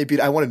classic Kanye beat.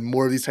 I wanted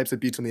more of these types of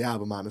beats on the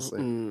album, honestly.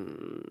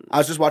 I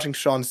was just watching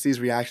Sean C's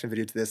reaction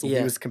video to this, and Yeah.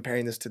 he was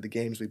comparing this to the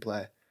games we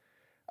play.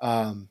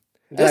 And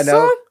This I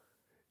know song?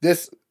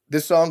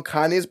 this song,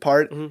 Kanye's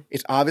part, Mhm.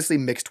 it's obviously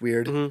mixed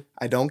weird. Mhm.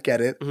 I don't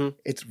get it. Mhm.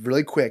 It's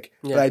really quick.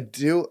 Yeah. But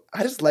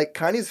I just like,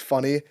 Kanye's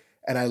funny,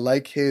 and I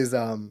like his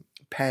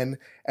pen.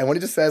 And when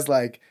he just says,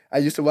 like, I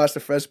used to watch The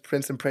Fresh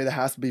Prince and pray the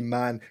house would be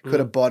mine. Could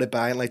have bought it, but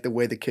I didn't like the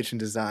way the kitchen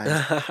designed.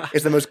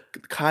 It's the most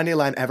Kanye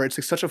line ever. It's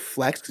like such a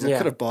flex because I Yeah.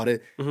 could have bought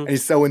it. And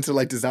he's so into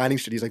like designing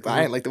shit. He's like, I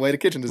didn't like the way the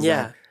kitchen designed.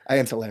 Yeah. I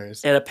think it's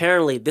hilarious. And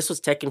apparently, this was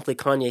technically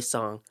Kanye's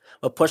song,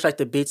 but Push liked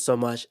the beat so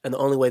much, and the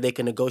only way they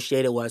could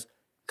negotiate it was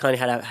Kanye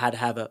had to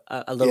have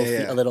a little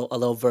Yeah. a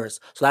little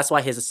verse. So that's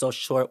why his is so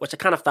short, which I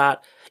kind of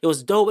thought it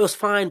was dope. It was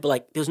fine, but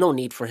like there was no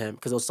need for him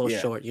because it was so Yeah.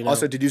 short. You know.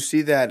 Also, did you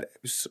see that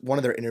one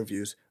of their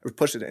interviews, or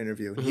Push did an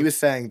interview, Mm-hmm. he was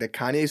saying that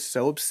Kanye is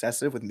so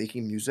obsessive with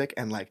making music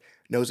and like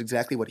knows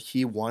exactly what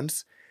he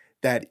wants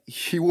that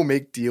he will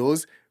make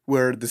deals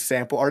where the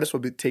sample artist will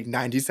take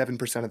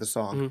 97% of the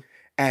song. Mm-hmm.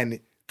 And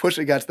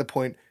Pusha got to the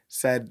point,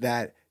 said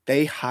that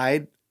they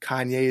hide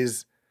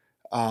Kanye's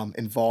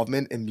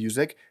involvement in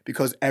music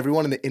because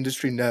everyone in the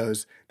industry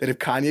knows that if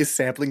Kanye is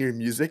sampling your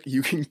music,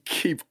 you can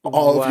keep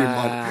all of your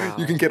money.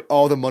 You can get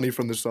all the money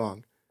from the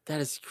song. That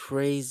is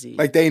crazy.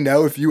 Like they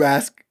know if you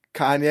ask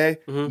Kanye,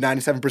 Mhm.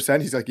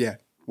 97%, he's like, yeah,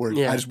 word.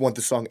 Yeah. I just want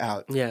the song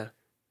out. yeah.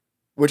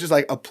 Which is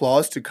like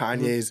applause to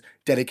Kanye's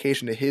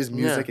dedication to his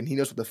music, Yeah. and he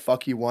knows what the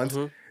fuck he wants.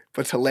 Mhm.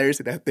 But it's hilarious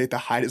that they have to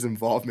hide his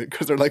involvement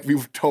because they're like, we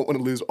don't want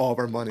to lose all of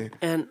our money.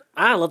 And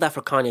I love that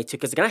for Kanye too,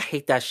 because I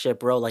hate that shit,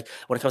 bro. Like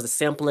when it comes to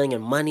sampling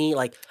and money,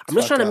 like I'm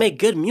just fucked trying to up. make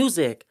good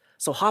music.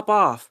 So hop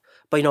off.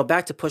 But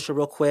back to Pusha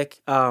real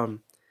quick.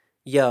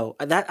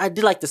 That I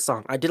did like the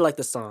song. I did like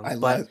the song.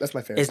 but That's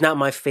my favorite. it's not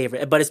my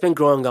favorite, but it's been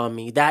growing on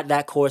me.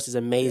 That chorus is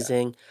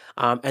amazing.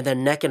 And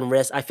then Neck and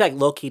Wrist. I feel like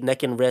low key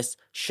Neck and Wrist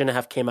shouldn't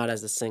have came out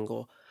as a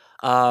single.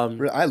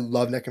 I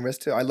love Neck and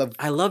Wrist too. I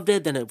loved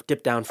it, then it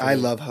dipped down for me. I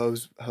love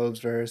Hove's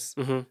verse.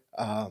 Mhm.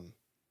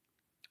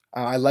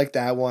 I like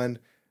that one.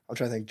 I'm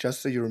trying to think.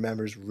 Just So You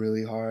Remember is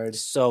really hard.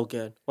 So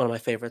good. One of my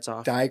favorites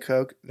off. Diet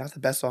Coke, not the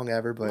best song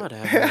ever, but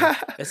Whatever.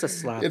 It's a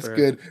slapper. it's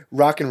good.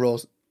 Rock and Roll.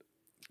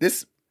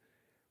 This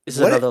is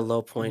What- another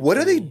low point. What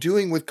for are they me.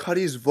 doing with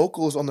Cuddy's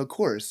vocals on the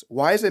chorus?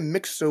 Why is it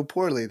mixed so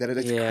poorly that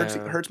it Yeah.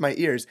 hurts my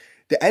ears?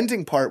 The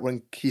ending part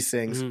when he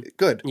sings,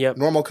 good. Mm-hmm. Yep.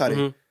 Normal Cuddy.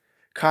 Mhm.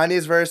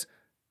 Kanye's verse,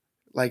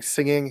 like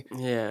singing,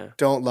 Yeah.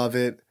 don't love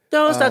it.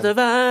 Don't stop the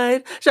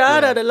fight.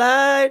 Shout out the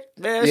light.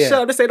 Man, Yeah.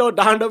 show this ain't no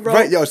Donda, bro.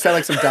 Right, yo, it sounded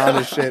like some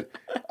Donna shit.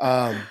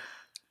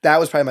 That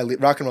was probably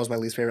Rock and Roll is my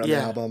least favorite on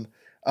Yeah. the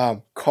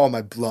album. Call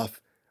My Bluff.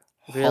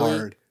 Really?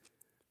 Hard.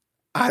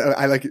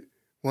 I like it.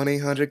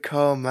 1-800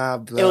 Call My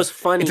Bluff. It was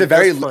funny. It's a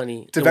very It was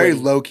funny. It's a and very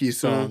witty. low key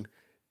song.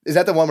 Is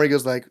that the one where he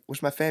goes like,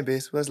 "What's my fan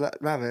base? Where's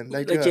Ramen?"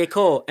 Like J.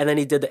 Cole. And then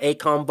he did the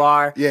Akon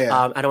bar. Yeah.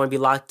 I don't want to be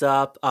locked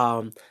up.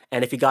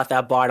 And if he got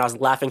that bar, and I was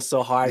laughing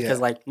so hard because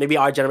Yeah. like maybe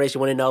our generation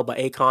wouldn't know, but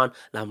Akon,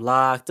 and I'm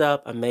locked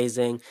up,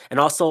 amazing. And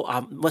also,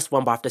 what's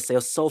one bar I have to say? It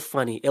was so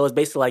funny. It was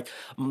basically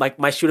like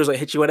my shooters will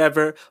hit you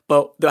whatever,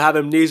 but they'll have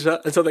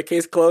amnesia until the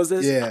case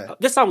closes. Yeah.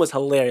 This song was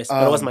hilarious,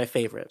 but it wasn't my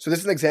favorite. So this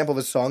is an example of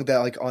a song that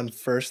like on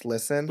first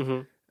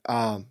listen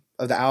Mhm.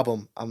 of the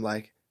album, I'm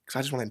like, because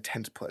I just want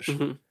intense push.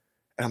 Mhm.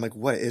 And I'm like,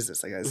 what is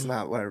this? Like, it's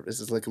not whatever. This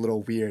is like a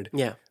little weird.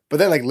 Yeah. But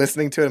then like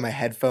listening to it in my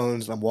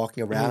headphones and I'm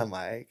walking around, Mhm. I'm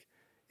like,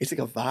 it's like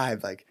a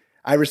vibe. Like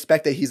I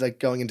respect that he's like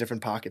going in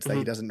different pockets that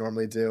he doesn't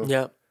normally do.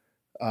 Yeah.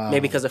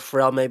 Maybe because of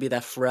Pharrell, maybe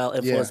that Pharrell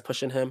influence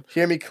pushing him.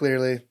 Hear Me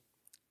Clearly.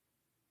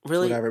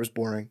 Really? Whatever, it was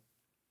boring.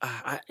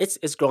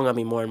 It's growing on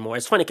me more and more.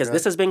 It's funny because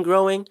this has been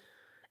growing,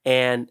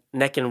 and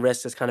Neck and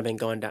Wrist has kind of been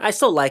going down. I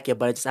still like it,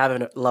 but I just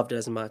haven't loved it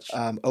as much.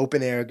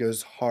 Open Air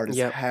goes hard as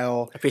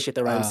hell. I appreciate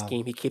the rhyme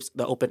scheme. He keeps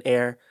the open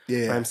air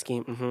rhyme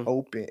scheme. Mm-hmm.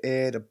 Open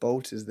Air, the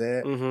boat is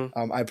there.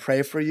 Mm-hmm. I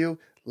Pray For You,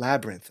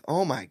 Labyrinth.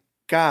 Oh my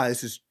God,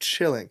 this is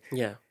chilling.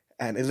 Yeah.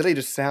 And it literally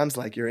just sounds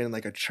like you're in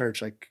like a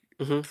church, like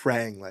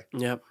praying, like.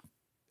 Yep.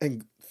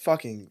 And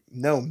fucking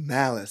no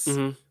malice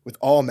with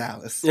all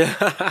malice.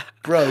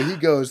 Bro, he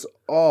goes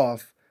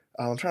off.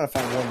 I'm trying to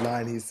find one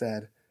line he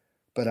said.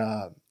 But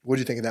what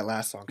do you think of that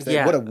last song?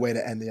 What a way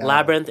to end the album.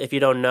 Labyrinth, if you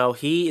don't know,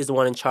 he is the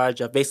one in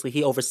charge of, basically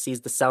he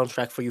oversees the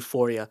soundtrack for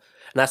Euphoria.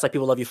 And that's why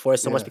people love Euphoria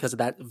so much, because of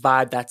that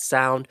vibe, that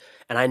sound.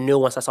 And I knew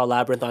once I saw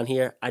Labyrinth on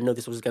here, I knew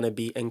this was going to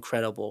be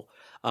incredible.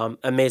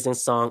 Amazing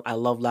song. I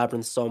love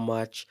Labyrinth so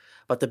much.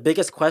 But the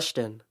biggest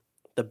question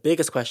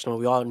what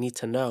we all need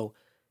to know,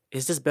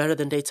 is this better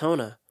than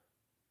Daytona?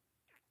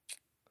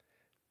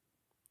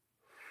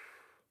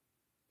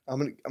 I'm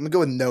gonna go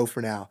with no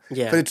for now.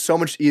 Yeah. But it's so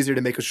much easier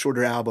to make a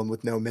shorter album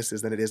with no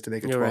misses than it is to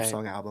make a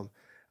 12-song album.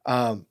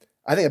 I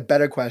think a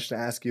better question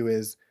to ask you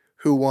is,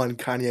 who won,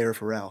 Kanye or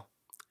Pharrell?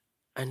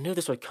 I knew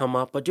this would come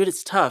up, but dude,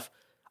 it's tough.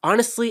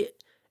 Honestly,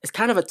 it's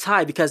kind of a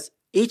tie because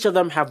each of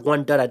them have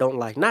one dud I don't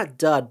like. Not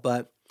dud,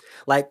 but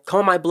like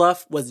Call My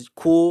Bluff was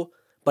cool,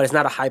 but it's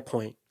not a high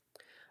point.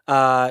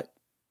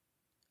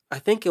 I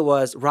think it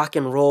was Rock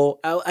and Roll.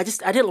 I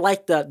didn't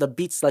like the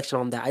beat selection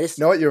on that. You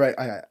know what? You're right.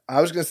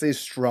 I was going to say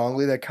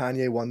strongly that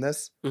Kanye won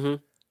this. Because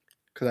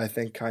I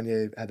think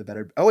Kanye had the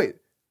better... Oh, wait.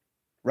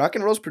 Rock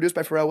and Roll is produced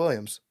by Pharrell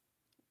Williams.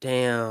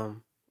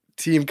 Damn.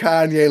 Team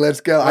Kanye,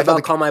 let's go. I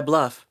thought Call My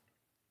Bluff.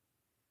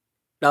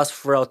 That was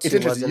Pharrell too, it's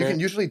interesting. You can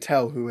usually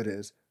tell who it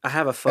is. I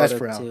have a photo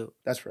That's Pharrell. too.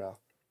 That's Pharrell.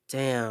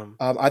 Damn.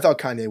 I thought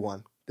Kanye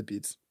won the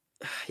beats.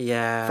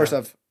 Yeah. First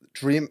off,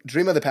 Dream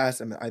of the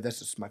Past, that's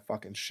just my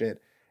fucking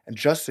shit. And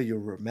Just So You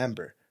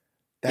Remember.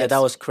 That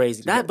was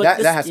crazy. That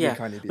has to be a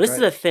Kanye beat, This right? is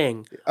the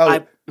thing.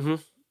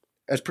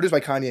 It's produced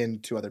by Kanye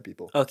and 2 other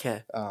people.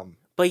 Okay.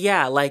 But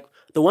yeah, like,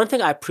 the one thing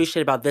I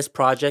appreciate about this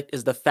project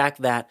is the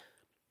fact that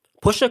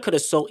Pusha could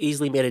have so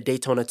easily made a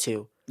Daytona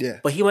 2. Yeah.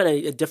 But he went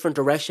in a different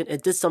direction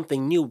and did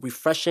something new,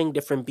 refreshing,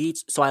 different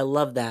beats. So I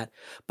love that.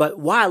 But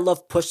why I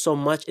love Push so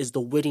much is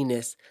the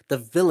wittiness, the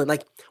villain.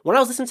 Like, when I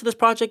was listening to this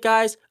project,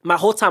 guys, my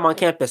whole time on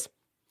campus,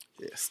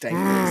 you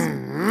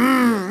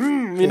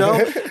know,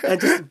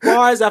 and just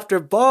bars after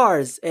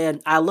bars.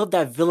 And I love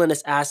that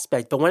villainous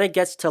aspect. But when it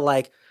gets to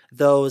like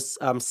those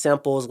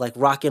samples like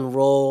Rock and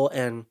Roll,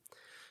 and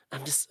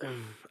I'm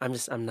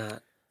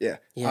not. Yeah.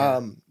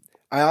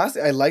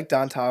 I like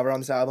Don Toliver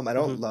on this album. I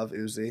don't love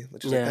Uzi,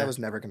 which is like, that was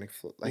never going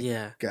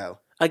to go.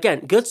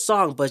 Again, good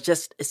song, but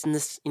just it's in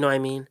this, you know what I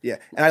mean? Yeah.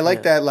 And I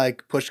like that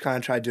like Push kind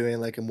of tried doing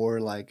like a more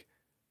like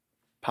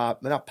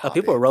not pop.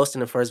 People were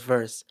roasting him for his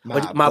verse.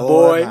 My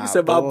boy. He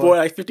said my boy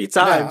like 50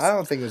 times. No, I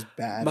don't think it was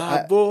bad.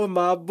 My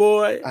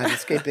boy. I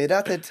escaped it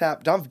at the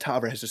top. Don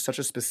Toliver has just such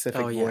a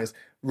specific voice.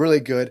 Really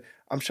good.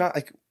 I'm trying,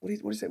 like, what do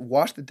you say?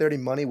 Wash the dirty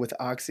money with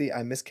Oxy.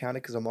 I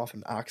miscounted because I'm off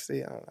an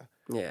Oxy. I don't know.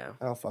 Yeah.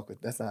 I don't fuck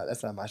with, that's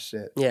not my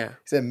shit. Yeah. He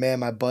said, man,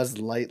 my buzz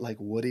light like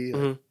Woody.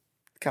 Like,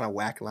 kind of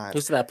whack line.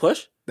 Who's that,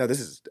 Push? No, this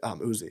is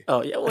Uzi.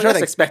 Oh, yeah. Well,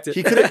 that's expected.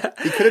 He could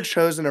have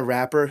chosen a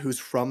rapper who's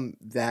from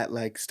that,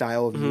 like,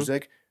 style of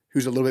music,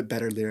 who's a little bit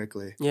better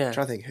lyrically. Yeah. I'm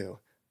trying to think who.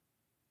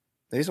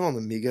 Maybe someone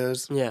with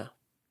Migos. Yeah.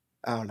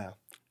 I don't know.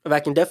 But I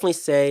can definitely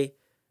say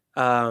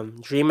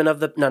Dreaming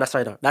of the... No,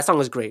 that song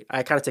was great.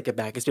 I kind of take it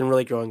back. It's been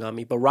really growing on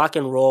me. But Rock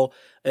and Roll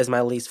is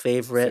my least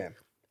favorite. Same.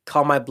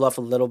 Call My Bluff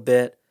a little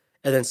bit.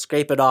 And then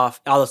Scrape It Off,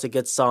 although it's a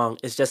good song,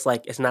 it's just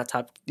like, it's not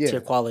top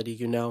tier quality,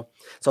 you know?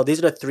 So these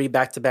are the 3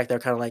 back-to-back. They're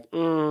kind of like,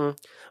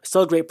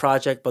 still a great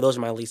project, but those are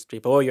my least 3.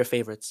 But what are your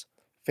favorites?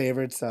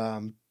 Favorites,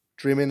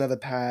 Dreaming of the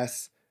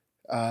Past,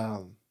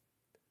 Open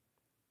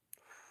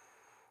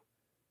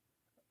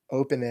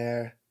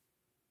Air,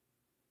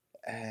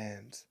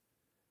 and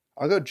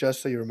I'll go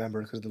Just So You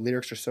Remember because the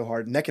lyrics are so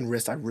hard. Neck and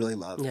Wrist I really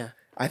love. Yeah.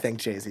 I think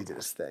Jay-Z did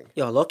his thing.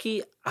 Yo,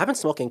 Loki, I've been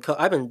smoking coke.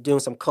 I've been doing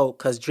some coke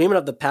because Dreaming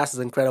of the Past is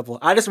incredible.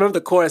 I just remember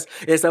the chorus.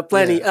 It's a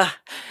plenty,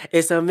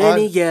 it's a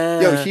many,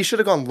 Yo, he should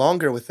have gone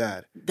longer with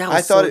that. That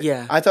was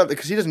I thought,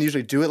 because he doesn't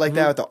usually do it like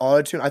that with the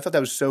auto-tune. I thought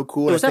that was so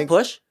cool. Yo, was that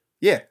Push?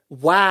 Yeah.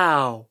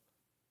 Wow.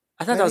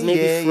 I thought that was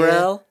maybe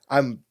Pharrell.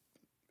 It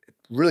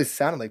really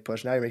sounded like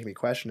Push. Now you're making me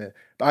question it.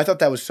 But I thought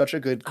that was such a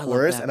good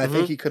chorus, and I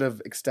think he could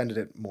have extended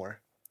it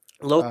more.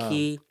 Low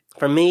key,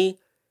 for me,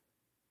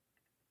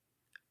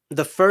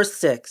 the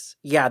first 6,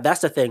 that's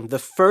the thing. The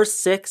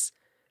first 6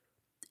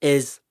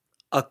 is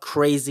a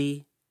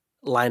crazy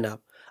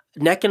lineup.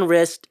 Neck and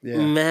Wrist,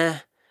 meh.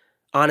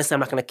 Honestly, I'm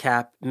not going to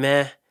cap,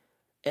 meh.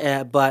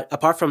 But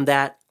apart from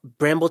that,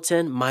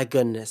 Brambleton, my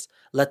goodness.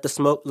 Let the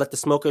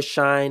Smokers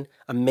Shine,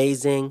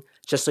 amazing.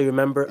 Just So You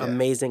Remember,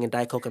 amazing. And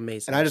Diet Coke,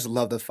 amazing. And I just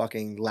love the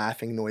fucking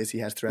laughing noise he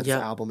has throughout this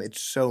album.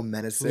 It's so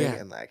menacing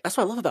and like... That's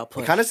what I love about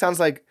Push. It kind of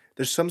sounds like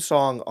There's some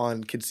song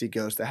on Kids See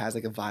Ghosts that has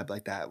like a vibe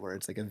like that, where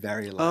it's like a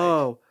very like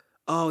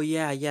Oh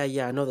yeah.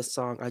 I know the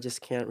song. I just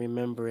can't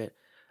remember it.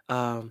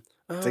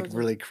 It's like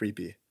really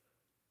creepy.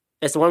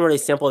 It's the one where they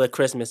sample the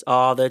Christmas.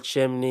 All the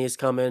chimneys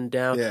coming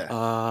down. Yeah.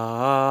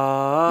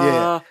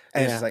 Yeah.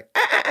 And it's just like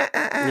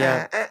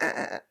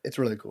Yeah. It's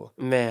really cool.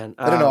 Man,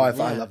 I don't know if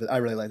I love it. I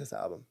really like this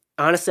album.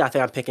 Honestly, I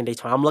think I'm picking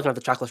Daytona. I'm looking at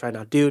the track list right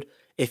now, dude.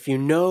 If you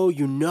know,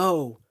 you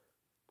know.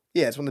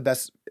 Yeah, it's one of the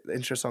best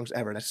intro songs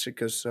ever. That shit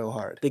goes so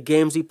hard. The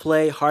games we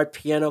play, hard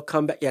piano,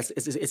 comeback. Yes,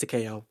 it's a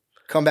KO.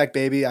 Comeback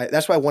Baby.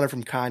 That's why I want it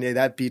from Kanye.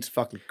 That beat's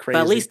fucking crazy.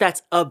 But at least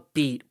that's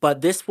upbeat.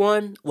 But this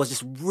one was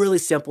just really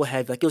simple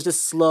heavy. Like it was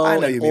just slow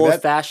and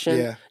old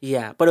fashioned.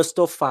 Yeah, but it was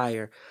still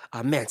fire.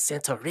 Man,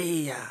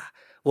 Santeria.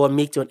 Well,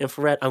 Meek doing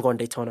Infrared. I'm going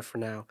Daytona for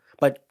now.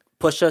 But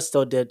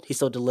Pusha he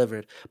still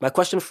delivered. My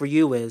question for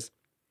you is,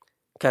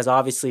 because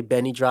obviously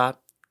Benny dropped,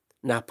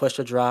 now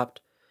Pusha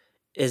dropped.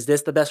 Is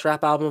this the best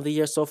rap album of the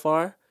year so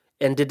far?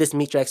 And did this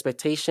meet your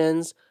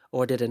expectations,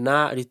 or did it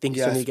not? Or do you think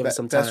you still need to give it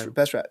some time?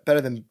 Best rap, better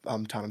than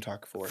Time and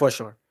Talk 4. For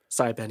sure.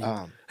 Sorry, Benny.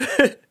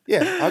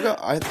 Yeah, I'll go.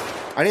 I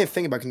didn't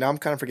think about it. Now I'm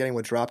kind of forgetting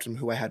what dropped and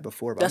who I had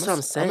before. But That's what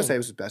I'm saying. I'm going to say it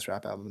was the best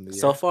rap album of the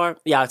year. So far?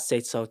 Yeah, I'd say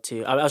so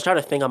too. I was trying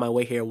to think on my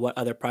way here what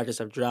other projects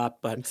have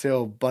dropped, but...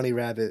 Until Bunny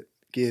Rabbit,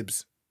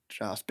 Gibbs,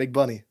 drops. Big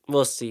Bunny.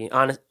 We'll see.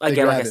 Again,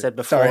 like I said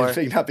before...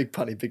 Sorry, not Big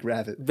Bunny, Big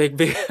Rabbit. Big...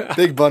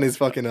 Big Bunny's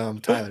fucking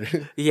Tyler.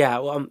 Yeah,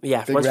 well,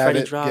 yeah. Big Once Rabbit,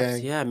 Freddie drops,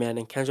 gang. yeah, man,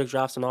 and Kendrick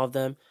drops and all of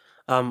them.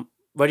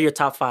 What are your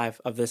top 5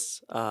 of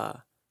this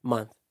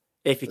month?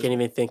 If you can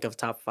even think of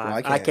top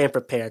 5. Well, I can't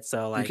prepare,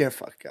 so like... You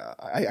can't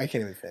I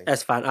can't even think.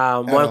 That's fine.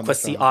 One,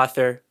 Kwasi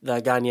Arthur,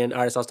 the Ghanaian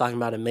artist I was talking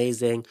about,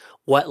 amazing.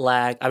 What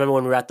Lag? I remember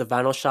when we were at the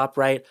vinyl shop,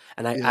 right?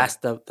 And I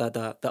asked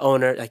the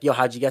owner, like, yo,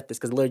 how'd you get this?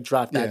 Because it literally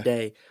dropped that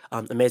day.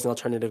 Amazing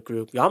alternative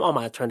group. Yo, I'm on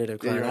my alternative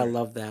grind. I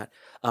love that.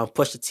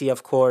 Pusha T,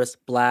 of course,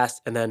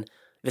 Blast, and then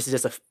this is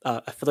just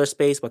a filler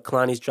space, but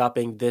Kalani's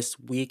dropping this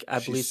week, I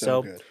believe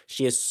so. Good.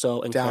 She is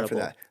so incredible. Down for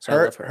that. So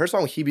I love her. Her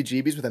song Heebie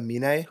Jeebies with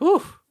Amine.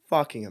 Whew.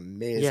 Fucking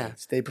amazing. Yeah.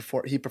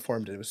 He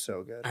performed it. It was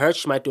so good. I heard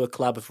she might do a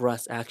collab with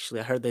Russ, actually.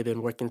 I heard they've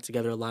been working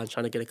together a lot and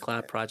trying to get a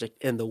collab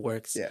project in the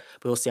works. Yeah.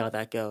 But we'll see how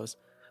that goes.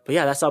 But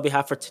yeah, that's all we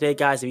have for today,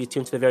 guys. If you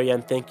tuned to the very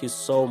end, thank you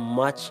so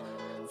much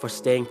for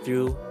staying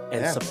through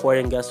and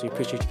supporting us. We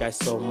appreciate you guys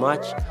so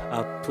much.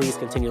 Please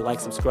continue to like,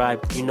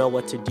 subscribe. You know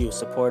what to do.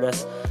 Support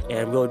us,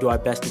 and we'll do our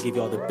best to give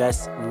you all the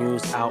best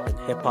news out in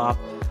hip-hop,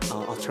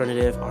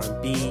 alternative,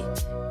 R&B,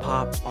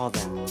 pop, all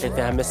that. Anything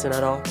I'm missing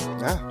at all?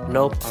 Nah.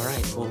 Nope. All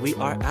right. Well, we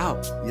are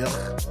out.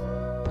 Yuck.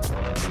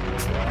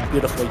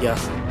 Beautiful, yuck.